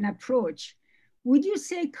reading and approach, would you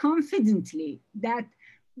say confidently that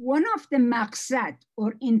one of the maqsad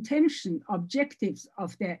or intention objectives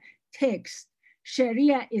of the text,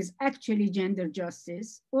 Sharia, is actually gender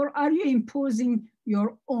justice, or are you imposing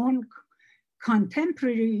your own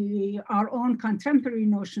contemporary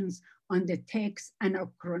notions on the text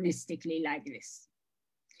anachronistically like this?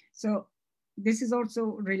 So this is also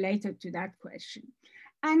related to that question.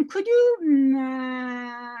 And could you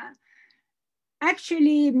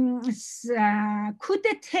could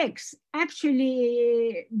the text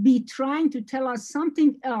actually be trying to tell us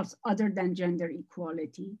something else other than gender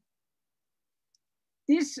equality?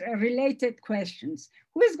 These related questions.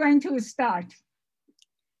 Who is going to start?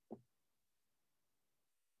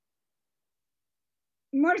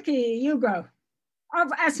 Mulki, you go.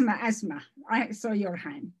 Of Asma, I saw your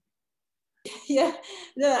hand. Yeah,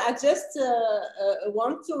 no, I just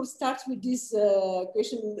want to start with this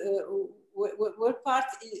question. What part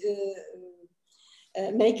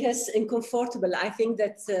make us uncomfortable? I think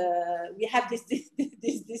that we have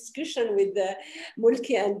this discussion with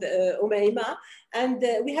Mulki and Omaima, and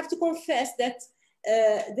we have to confess that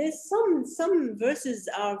there's some verses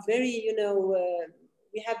are very, you know,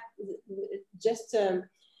 we have just.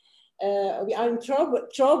 We are in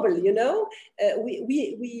trouble, you know.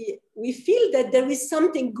 We feel that there is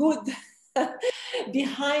something good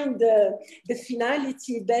behind the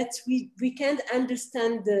finality, but we can't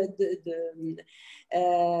understand the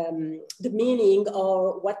meaning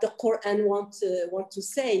or what the Quran want to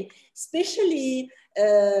say, especially,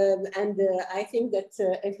 I think that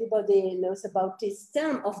everybody knows about this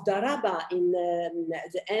term of daraba in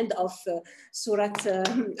the end of Surah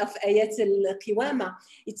of Ayat al-Qiwama.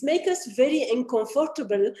 It makes us very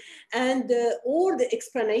uncomfortable, and all the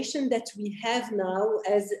explanation that we have now,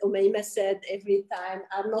 as Omaima said every time,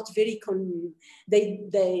 are not very they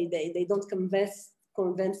don't convince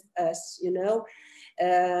us, you know.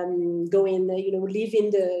 Going, you know, leaving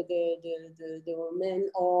the woman,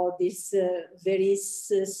 or this very,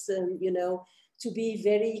 you know, to be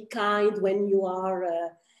very kind when you are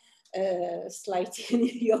slighting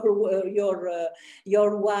your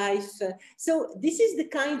wife. So this is the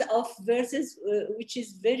kind of verses which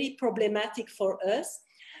is very problematic for us.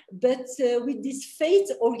 But with this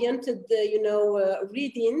faith-oriented, you know,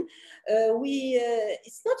 reading,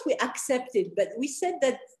 it's not we accept it, but we said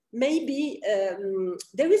that maybe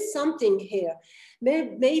there is something here.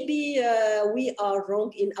 Maybe we are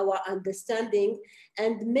wrong in our understanding,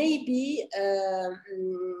 and maybe I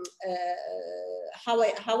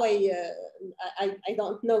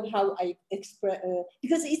don't know how I express,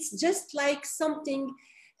 because it's just like something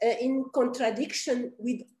in contradiction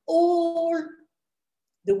with all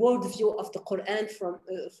the worldview of the Quran from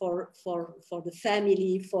for the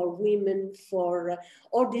family, for women, for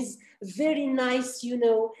all these very nice, you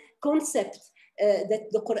know, concepts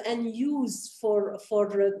that the Quran used for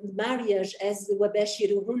marriage, as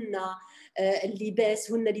وَبَاشِرُهُنَّ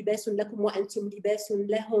اللباس هن لباس لكم وأنتم لباس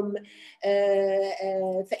لهم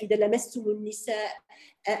فإذا لمستم النساء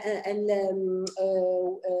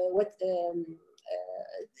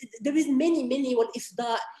there is many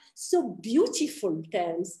والإفضاء, so beautiful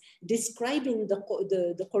terms describing the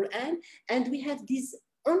Quran, and we have this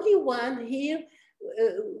only one here,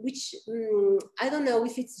 which I don't know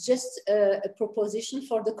if it's just a proposition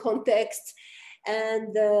for the context,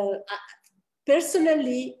 and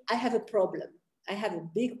personally I have a problem. I have a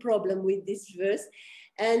big problem with this verse,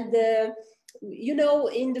 and you know,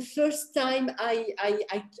 in the first time I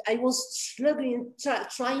was struggling,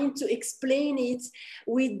 trying to explain it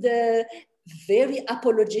with the very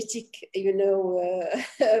apologetic, you know,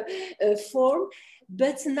 form.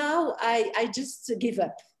 But now I just give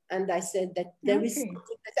up, and I said that there is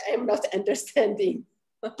something that I am not understanding.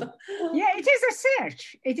 Yeah, it is a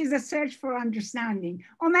search. It is a search for understanding.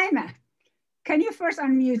 Omaima, can you first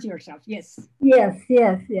unmute yourself? Yes. Yes.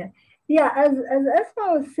 Yeah, as Asma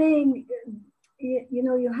was saying, you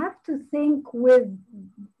know, you have to think with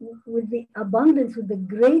the abundance, with the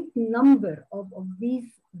great number of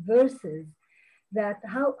these verses, that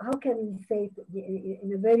how can we say it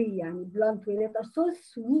in a very blunt way, that are so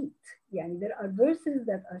sweet. There are verses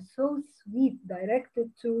that are so sweet,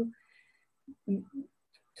 directed to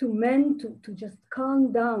men to just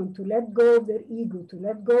calm down, to let go of their ego, to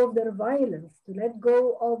let go of their violence, to let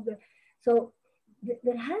go of the, so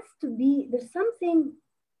there has to be, there's something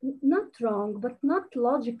not wrong, but not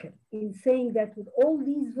logical in saying that with all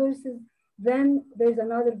these verses, then there's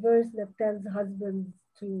another verse that tells husbands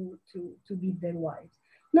to beat their wives.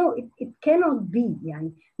 No, it cannot be,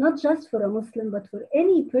 not just for a Muslim, but for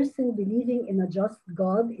any person believing in a just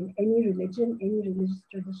God, in any religion, any religious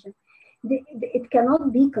tradition. It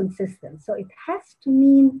cannot be consistent. So it has to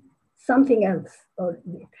mean something else, or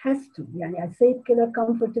it has to. I say it killer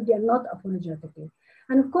comfortably and not apologetically.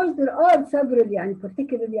 And of course, there are several,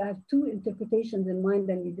 particularly I have two interpretations in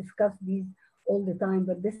mind, and we discuss these all the time,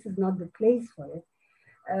 but this is not the place for it,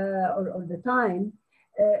 or the time.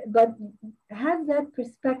 But have that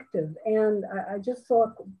perspective. And I just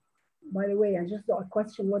saw, by the way, I just saw a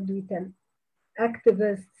question, what do we tell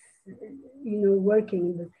activists,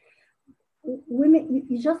 working in this? Women,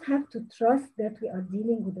 you just have to trust that we are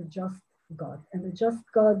dealing with a just God. And the just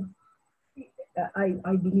God,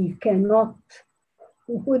 I believe,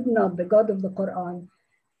 would not, the God of the Quran,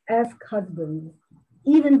 ask husbands,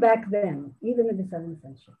 even back then, even in the 7th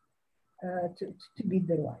century, to beat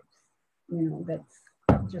their wives. That's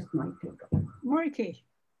just my take on it. Mulki,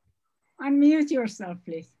 unmute yourself,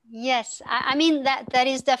 please. Yes, I mean, that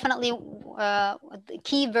is definitely the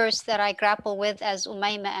key verse that I grapple with, as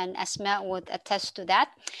Omaima and Asma would attest to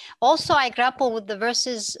that. Also, I grapple with the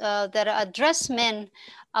verses that address men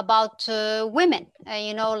about women,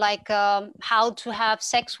 like how to have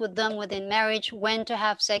sex with them within marriage, when to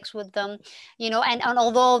have sex with them, and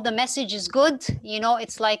although the message is good,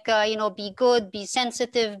 it's like, be good, be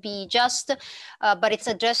sensitive, be just, but it's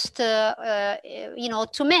addressed,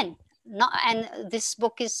 to men. and this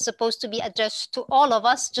book is supposed to be addressed to all of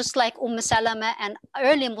us, just like Salama and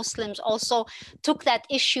early Muslims also took that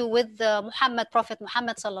issue with the Prophet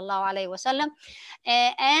Muhammad sallallahu alaihi wasallam,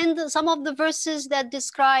 and some of the verses that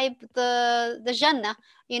describe the Jannah,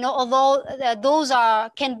 although those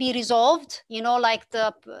can be resolved, like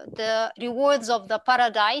the rewards of the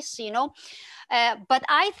paradise, but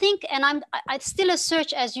I think, and it's still a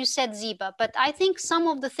search, as you said, Ziba, but I think some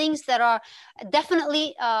of the things that are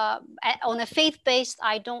definitely on a faith-based,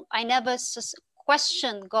 I never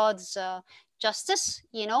question God's justice,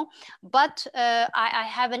 but I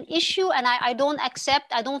have an issue, and I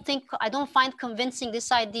don't find convincing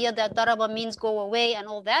this idea that daraba means go away and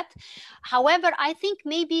all that. However, I think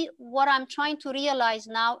maybe what I'm trying to realize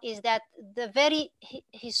now is that the very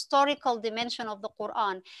historical dimension of the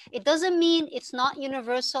Quran, it doesn't mean it's not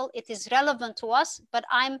universal, it is relevant to us, but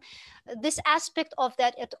this aspect of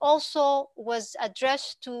that, it also was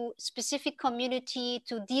addressed to specific community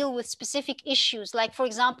to deal with specific issues. Like, for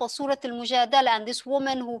example, Surah Al-Mujadala, and this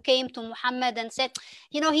woman who came to Muhammad and said,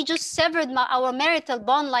 he just severed our marital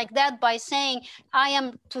bond like that by saying, I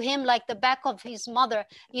am to him like the back of his mother.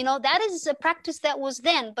 That is a practice that was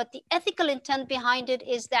then, but the ethical intent behind it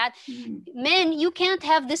is that men, you can't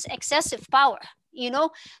have this excessive power,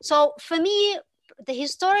 So for me, the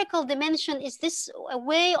historical dimension is this a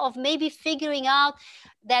way of maybe figuring out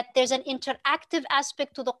that there's an interactive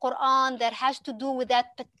aspect to the Quran that has to do with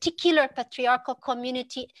that particular patriarchal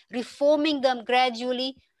community, reforming them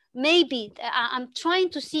gradually. Maybe I'm trying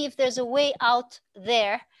to see if there's a way out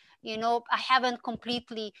there. I haven't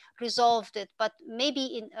completely resolved it, but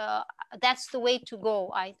maybe that's the way to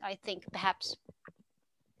go, I think, perhaps.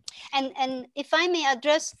 And if I may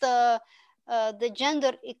address the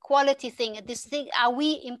gender equality thing, are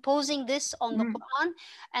we imposing this on the Quran?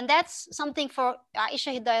 And that's something for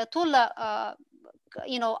Aisha Hidayatullah,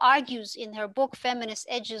 argues in her book, Feminist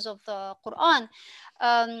Edges of the Quran.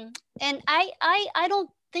 And I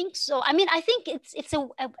don't think so. I mean, I think it's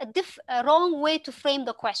a wrong way to frame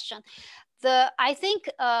the question. I think,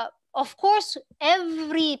 of course,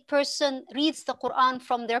 every person reads the Quran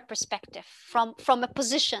from their perspective, from a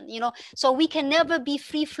position, so we can never be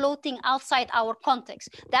free floating outside our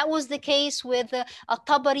context. That was the case with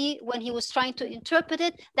Al-Tabari when he was trying to interpret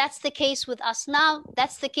it. That's the case with us now.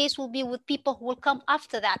 That's the case will be with people who will come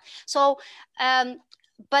after that. So,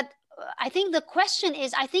 but I think the question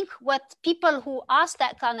is, I think what people who ask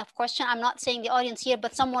that kind of question, I'm not saying the audience here,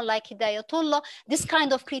 but someone like Hidayatullah, this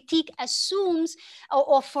kind of critique assumes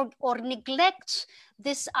or neglects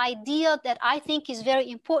this idea that I think is very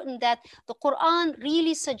important, that the Quran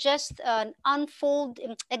really suggests a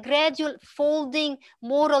gradual folding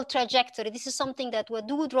moral trajectory. This is something that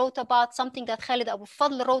Wadood wrote about, something that Khalid Abu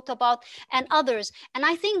Fadl wrote about, and others. And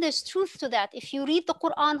I think there's truth to that. If you read the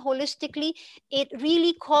Quran holistically, it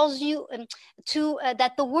really calls you to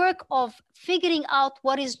that the work of figuring out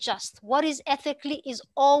what is just, what is ethically, is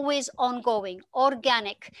always ongoing,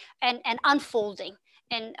 organic, and unfolding.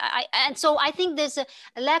 And so I think there's a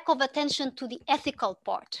lack of attention to the ethical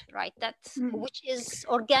part, right? Which is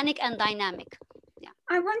organic and dynamic. Yeah.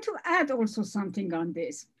 I want to add also something on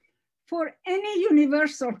this. For any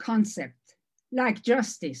universal concept like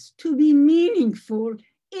justice to be meaningful,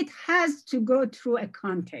 it has to go through a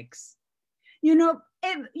context.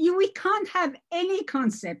 We can't have any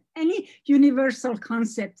concept, any universal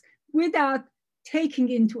concept, without taking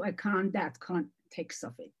into account that context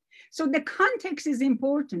of it. So the context is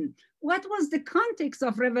important. What was the context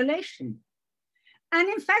of revelation? And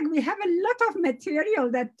in fact, we have a lot of material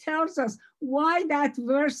that tells us why that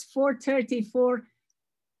verse 434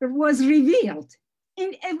 was revealed.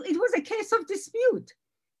 It was a case of dispute.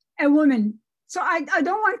 A woman, so I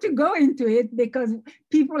don't want to go into it because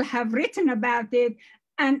people have written about it.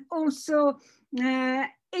 And also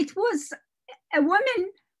it was a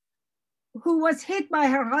woman who was hit by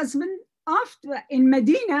her husband in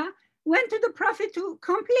Medina, went to the Prophet to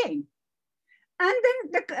complain. And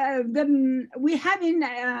then we have in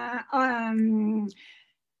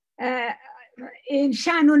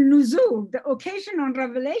Shanul Nuzul, the occasion on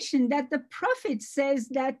revelation, that the Prophet says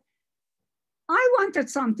that I wanted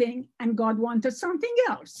something and God wanted something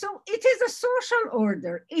else. So it is a social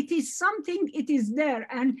order. It is something, it is there.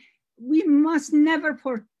 And we must never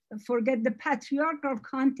forget the patriarchal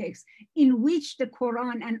context in which the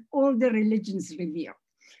Quran and all the religions reveal.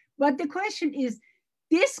 But the question is,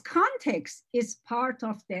 this context is part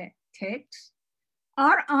of the text?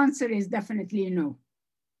 Our answer is definitely no.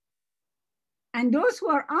 And those who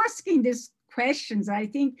are asking these questions, I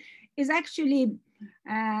think, is actually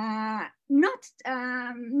not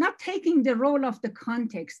taking the role of the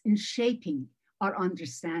context in shaping our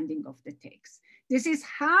understanding of the text. This is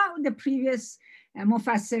how the previous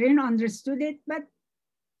Mufassirin understood it, but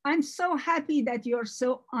I'm so happy that you're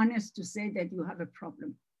so honest to say that you have a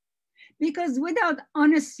problem. Because without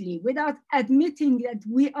honestly, without admitting that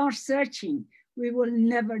we are searching, we will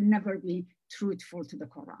never, never be truthful to the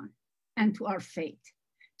Quran and to our faith.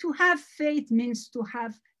 To have faith means to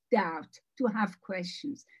have doubt, to have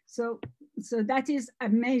questions. So that is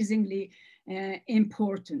amazingly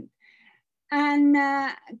important. And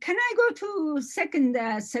can I go to second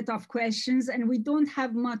set of questions? And we don't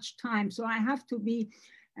have much time, so I have to be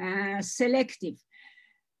selective.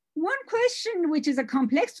 One question, which is a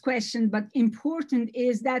complex question, but important,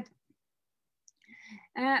 is that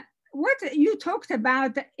what you talked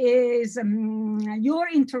about is your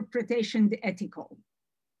interpretation, the ethical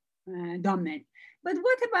domain. But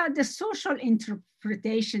what about the social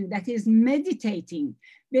interpretation that is meditating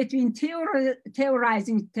between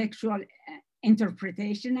theorizing textual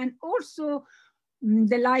interpretation and also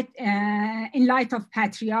the in light of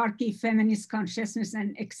patriarchy, feminist consciousness,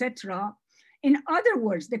 and etc.? In other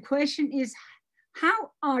words, the question is,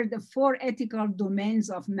 how are the four ethical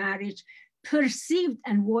domains of marriage perceived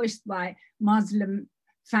and voiced by Muslim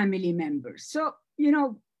family members? So, you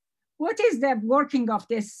know, what is the working of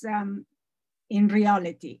this in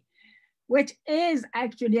reality, which is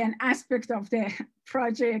actually an aspect of the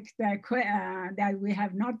project that we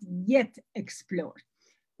have not yet explored.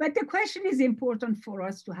 But the question is important for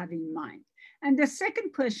us to have in mind. And the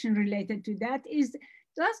second question related to that is,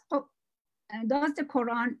 does the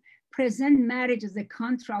Quran present marriage as a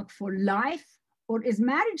contract for life, or is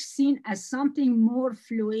marriage seen as something more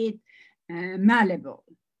fluid, malleable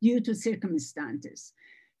due to circumstances?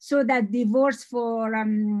 So that divorce, for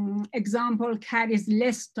example, carries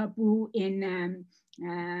less taboo in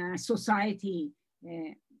society.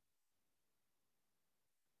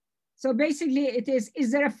 So basically it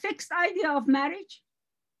is there a fixed idea of marriage?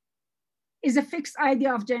 Is a fixed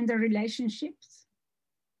idea of gender relationships?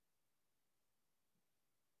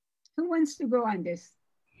 Who wants to go on this?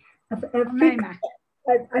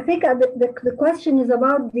 I think the question is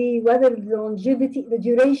about whether the longevity, the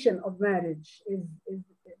duration of marriage is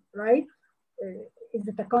right? Is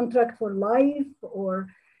it a contract for life, or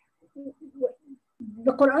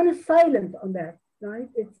the Quran is silent on that, right?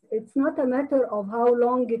 It's not a matter of how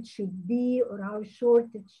long it should be or how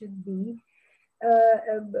short it should be.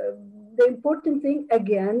 The important thing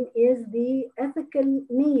again is the ethical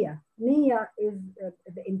niyyah. Niyyah is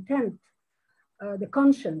the intent, the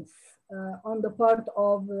conscience on the part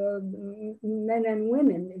of men and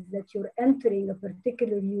women, is that you're entering a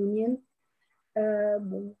particular union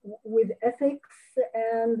with ethics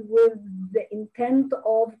and with the intent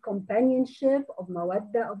of companionship, of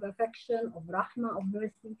mawadda, of affection, of rahmah, of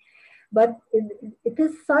mercy. But it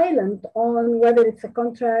is silent on whether it's a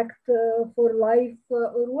contract for life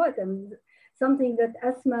or what. And something that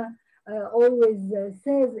Asma always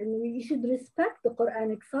says, and we should respect the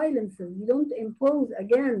Quranic silences. You don't impose,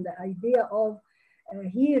 again, the idea of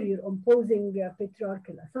here you're imposing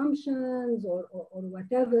patriarchal assumptions or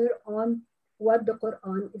whatever on what the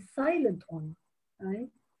Quran is silent on, right?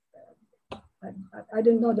 I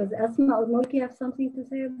don't know, does Asma or Mulki have something to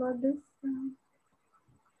say about this?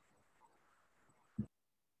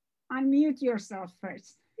 Unmute yourself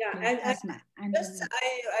first. Yeah, and Asma.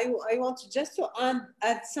 I want to just to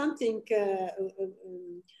add something.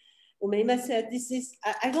 Omaima said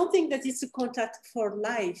I don't think that it's a contract for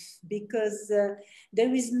life, because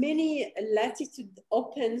there is many latitude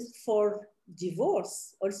open for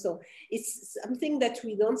divorce also. It's something that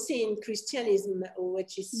we don't see in Christianism,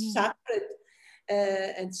 which is sacred,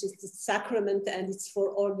 and it's a sacrament, and it's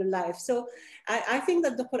for all the life. So I think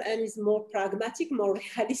that the Quran is more pragmatic, more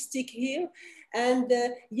realistic here. And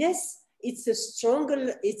yes, it's a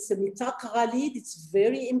stronger, it's a mitaq ghalid, it's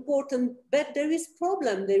very important, but there is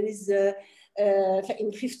problem. There is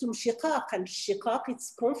in khiftum shiqaq, and shiqaq,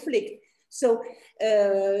 it's conflict. So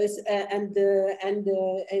the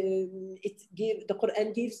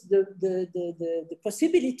Quran gives the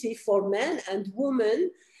possibility for man and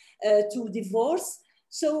woman to divorce.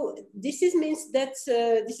 So this means that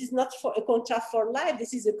this is not for a contract for life.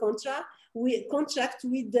 This is a contract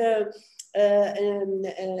with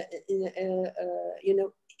you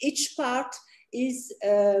know, each part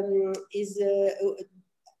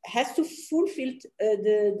has to fulfill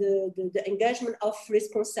the engagement of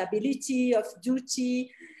responsibility, of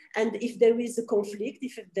duty, and if there is a conflict,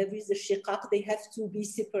 if there is a shiqaq, they have to be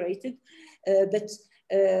separated, but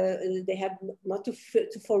they have not to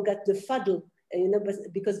forget the fadl, you know,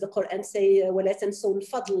 because the Quran say وَلَا تَنْسَوْا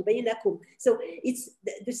الْفَضْلَ بَيْنَكُمْ. So it's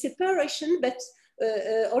the separation, but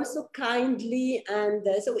also kindly. And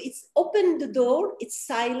so it's open the door, it's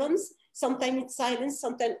silence. Sometimes it's silence,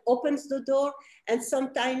 sometimes opens the door, and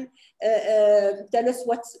sometimes tell us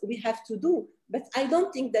what we have to do. But I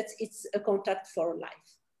don't think that it's a contract for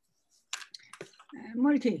life.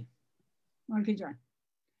 Mulki John.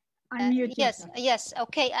 Yes.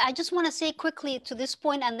 Okay. I just want to say quickly to this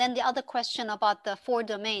point, and then the other question about the 4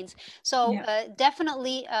 domains. So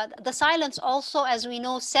definitely the silence also, as we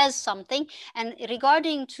know, says something. And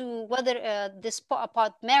regarding to whether this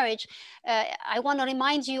about marriage, I want to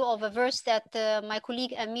remind you of a verse that my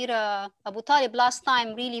colleague Amira Abu Talib last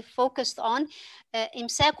time really focused on.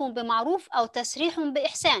 إمساك بمعروف أو تسريح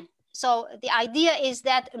بإحسان. So the idea is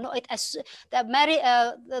that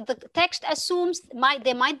the text assumes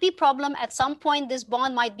there might be problem at some point. This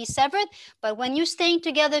bond might be severed, but when you're stay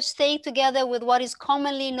together with what is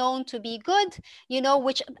commonly known to be good,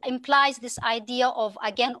 which implies this idea of,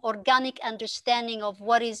 again, organic understanding of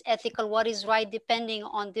what is ethical, what is right, depending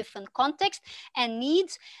on different contexts and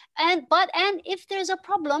needs. And if there's a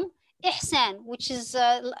problem, ihsan, which is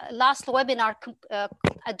last webinar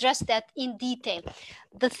addressed that in detail.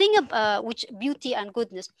 The thing about which beauty and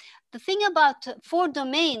goodness. The thing about 4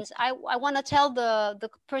 domains, I want to tell the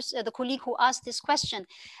colleague who asked this question.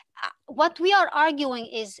 What we are arguing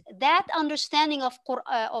is that understanding of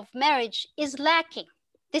marriage is lacking.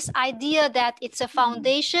 This idea that it's a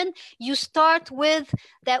foundation, you start with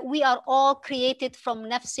that we are all created from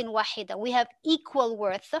nafsin wahida. We have equal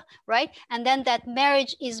worth, right? And then that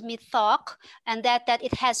marriage is mithaq, and that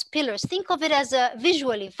it has pillars. Think of it as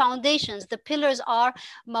visually foundations. The pillars are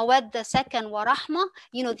mawadda, sakan, wa rahma.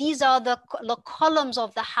 These are the columns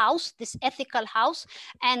of the house, this ethical house.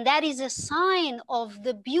 And that is a sign of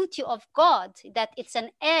the beauty of God, that it's an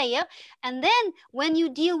ayah. And then when you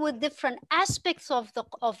deal with different aspects of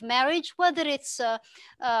marriage, whether it's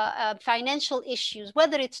financial issues,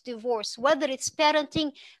 whether it's divorce, whether it's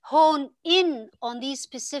parenting, hone in on these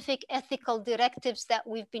specific ethical directives that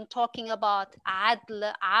we've been talking about.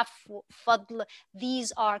 Adl, afu, fadl,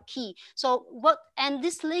 these are key. So and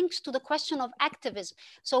this links to the question of activism.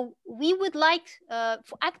 So we would like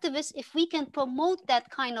for activists, if we can promote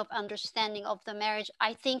that kind of understanding of the marriage,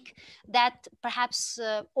 I think that perhaps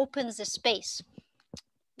opens the space.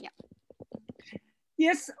 Yeah.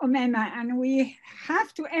 Yes, Omaima, and we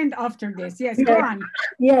have to end after this. Yes, go on.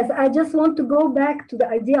 Yes, I just want to go back to the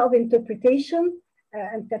idea of interpretation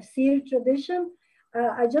and tafsir tradition.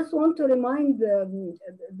 I just want to remind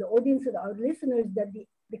the audience and our listeners that the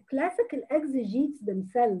classical exegetes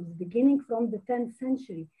themselves, beginning from the 10th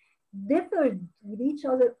century, differed with each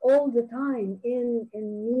other all the time in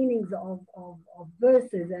meanings of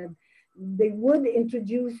verses, and they would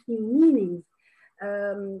introduce new meanings.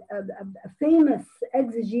 A famous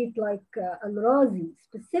exegete like Al-Razi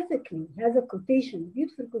specifically has a quotation,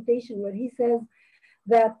 beautiful quotation, where he says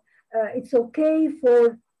that it's okay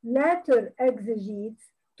for later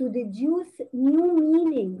exegetes to deduce new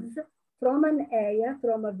meanings from an ayah,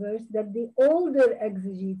 from a verse that the older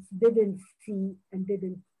exegetes didn't see and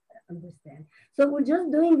didn't understand. So we're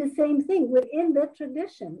just doing the same thing. We're in that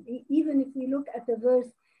tradition, even if we look at a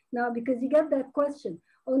verse now, because you get that question.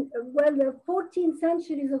 Well, there are 14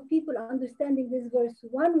 centuries of people understanding this verse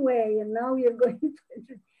one way, and now you're going to,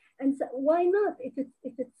 and so why not? If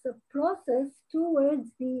it's a process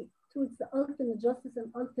towards the ultimate justice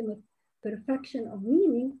and ultimate perfection of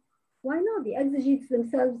meaning, why not? The exegetes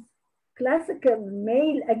themselves, classical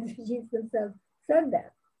male exegetes themselves, said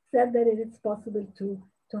that it is possible to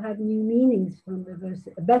have new meanings from the verse,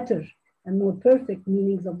 better and more perfect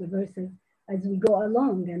meanings of the verses as we go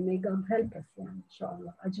along, and may God help us,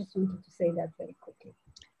 inshallah. I just wanted to say that very quickly.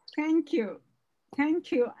 Thank you.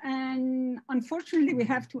 Thank you. And unfortunately, we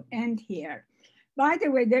have to end here. By the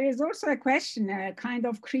way, there is also a question, a kind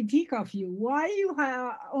of critique of you. Why you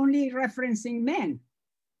are only referencing men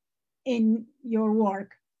in your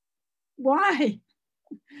work? Why?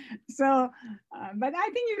 So, but I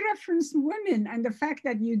think you reference women, and the fact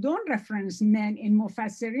that you don't reference men in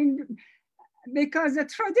Mufassirin, because the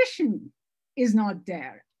tradition is not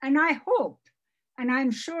there. And I hope, and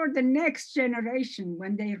I'm sure the next generation,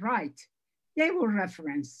 when they write, they will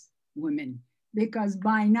reference women, because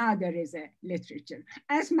by now there is a literature.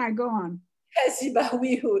 Asma, go on. Ziba,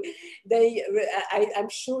 I'm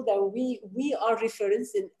sure that we are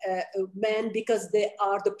referencing men because they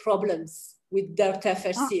are the problems with their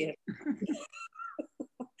tafsir.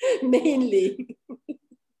 Mainly.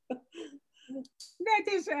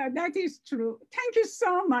 That is true. Thank you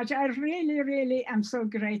so much. I really am so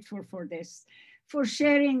grateful for this, for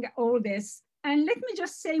sharing all this. And let me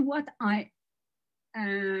just say what I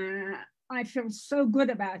feel so good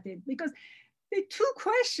about it, because the two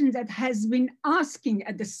questions that has been asking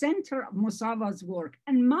at the center of Musawah's work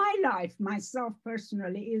and my life, myself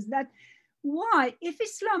personally, is that why, if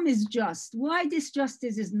Islam is just, why this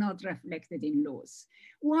justice is not reflected in laws?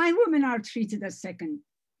 Why women are treated as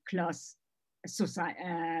second-class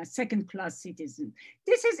citizens?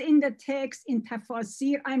 This is in the text, in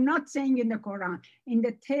tafsir. I'm not saying in the Quran, in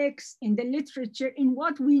the text, in the literature, in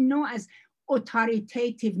what we know as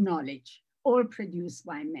authoritative knowledge, all produced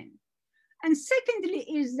by men. And secondly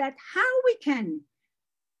is that how we can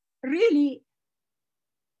really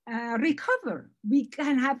recover. We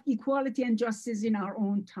can have equality and justice in our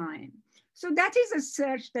own time. So that is a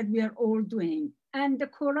search that we are all doing. And the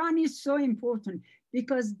Quran is so important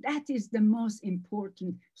because that is the most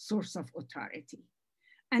important source of authority.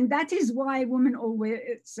 And that is why women always,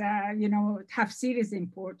 tafsir is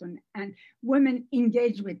important and women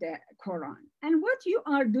engage with the Quran. And what you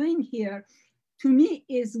are doing here, to me,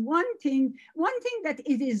 is one thing that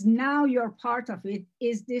it is now you're part of it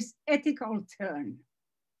is this ethical turn.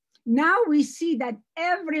 Now we see that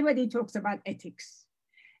everybody talks about ethics.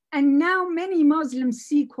 And now many Muslims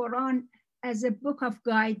see Quran as a book of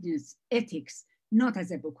guidance, ethics, not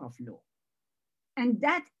as a book of law. And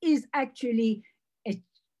that is actually a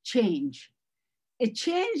change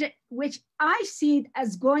which I see it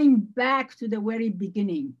as going back to the very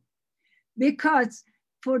beginning. Because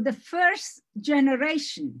for the first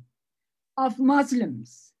generation of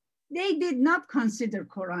Muslims, they did not consider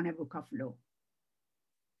Quran a book of law.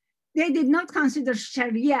 They did not consider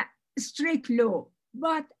Sharia strict law,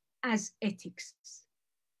 but as ethics.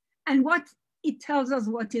 And what it tells us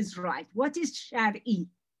what is right, what is Shari.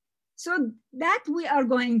 So that we are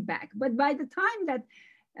going back. But by the time that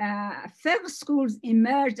fiqh schools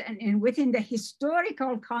emerged and within the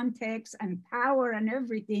historical context and power and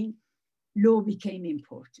everything, law became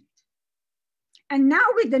important. And now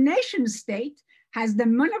with the nation state has the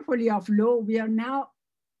monopoly of law, we are now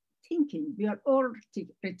thinking, we are all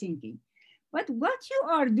rethinking. But what you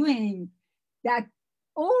are doing that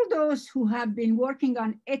all those who have been working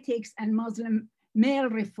on ethics and Muslim male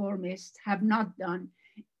reformists have not done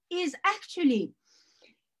is actually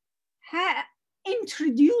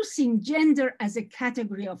introducing gender as a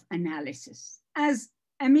category of analysis, as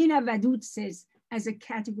Amina Wadud says, as a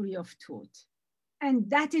category of thought. And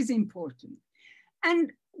that is important.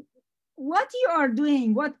 And what you are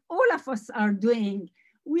doing, what all of us are doing,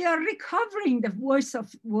 we are recovering the voice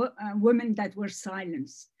of women that were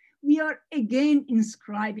silenced. We are again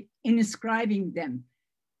inscribing them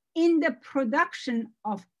in the production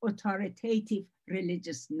of authoritative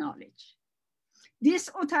religious knowledge.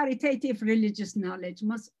 This authoritative religious knowledge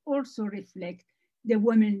must also reflect the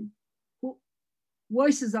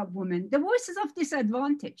voices of women, the voices of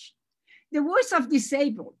disadvantaged, the voice of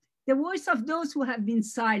disabled, the voice of those who have been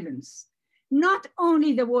silenced, not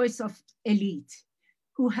only the voice of elite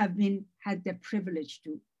who have had the privilege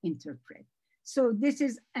to interpret. So this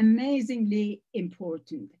is amazingly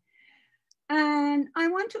important. And I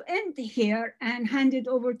want to end here and hand it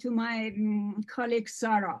over to my colleague,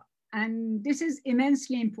 Sarah. And this is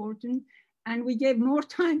immensely important. And we gave more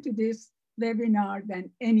time to this webinar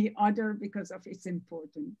than any other because of its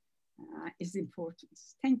importance.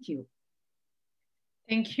 Thank you.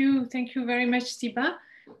 Thank you. Thank you very much, Ziba.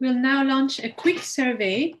 We'll now launch a quick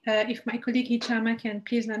survey. If my colleague Hichama can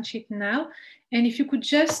please launch it now. And if you could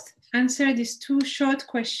just answer these two short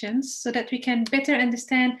questions so that we can better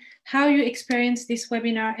understand how you experience this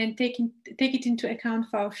webinar and take it into account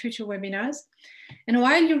for our future webinars. And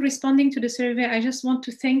while you're responding to the survey, I just want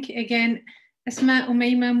to thank again Asma,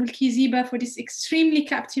 Omaima, Mulki, Ziba for this extremely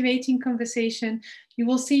captivating conversation. You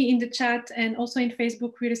will see in the chat and also in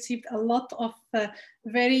Facebook, we received a lot of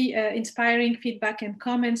very inspiring feedback and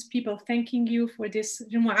comments, people thanking you for this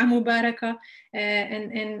Jumu'ah Mubarakah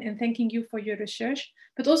and thanking you for your research.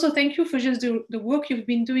 But also thank you for just the work you've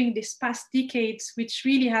been doing this past decades, which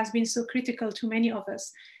really has been so critical to many of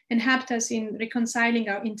us and helped us in reconciling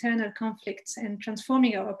our internal conflicts and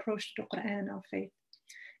transforming our approach to the Quran and our faith.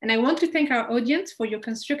 And I want to thank our audience for your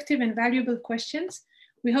constructive and valuable questions.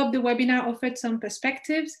 We hope the webinar offered some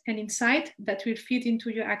perspectives and insight that will feed into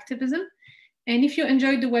your activism. And if you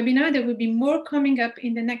enjoyed the webinar, there will be more coming up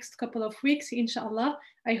in the next couple of weeks, inshallah.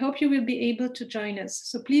 I hope you will be able to join us.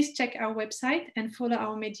 So please check our website and follow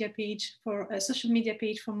our media page social media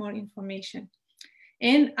page for more information.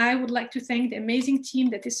 And I would like to thank the amazing team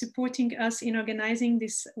that is supporting us in organizing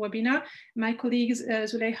this webinar, my colleagues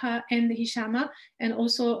Zuleyha and Hishama, and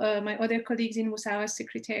also my other colleagues in Musawah's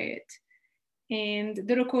Secretariat. And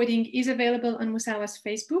the recording is available on Musawah's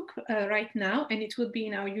Facebook right now, and it will be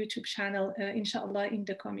in our YouTube channel, inshallah, in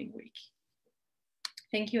the coming week.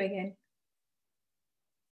 Thank you again.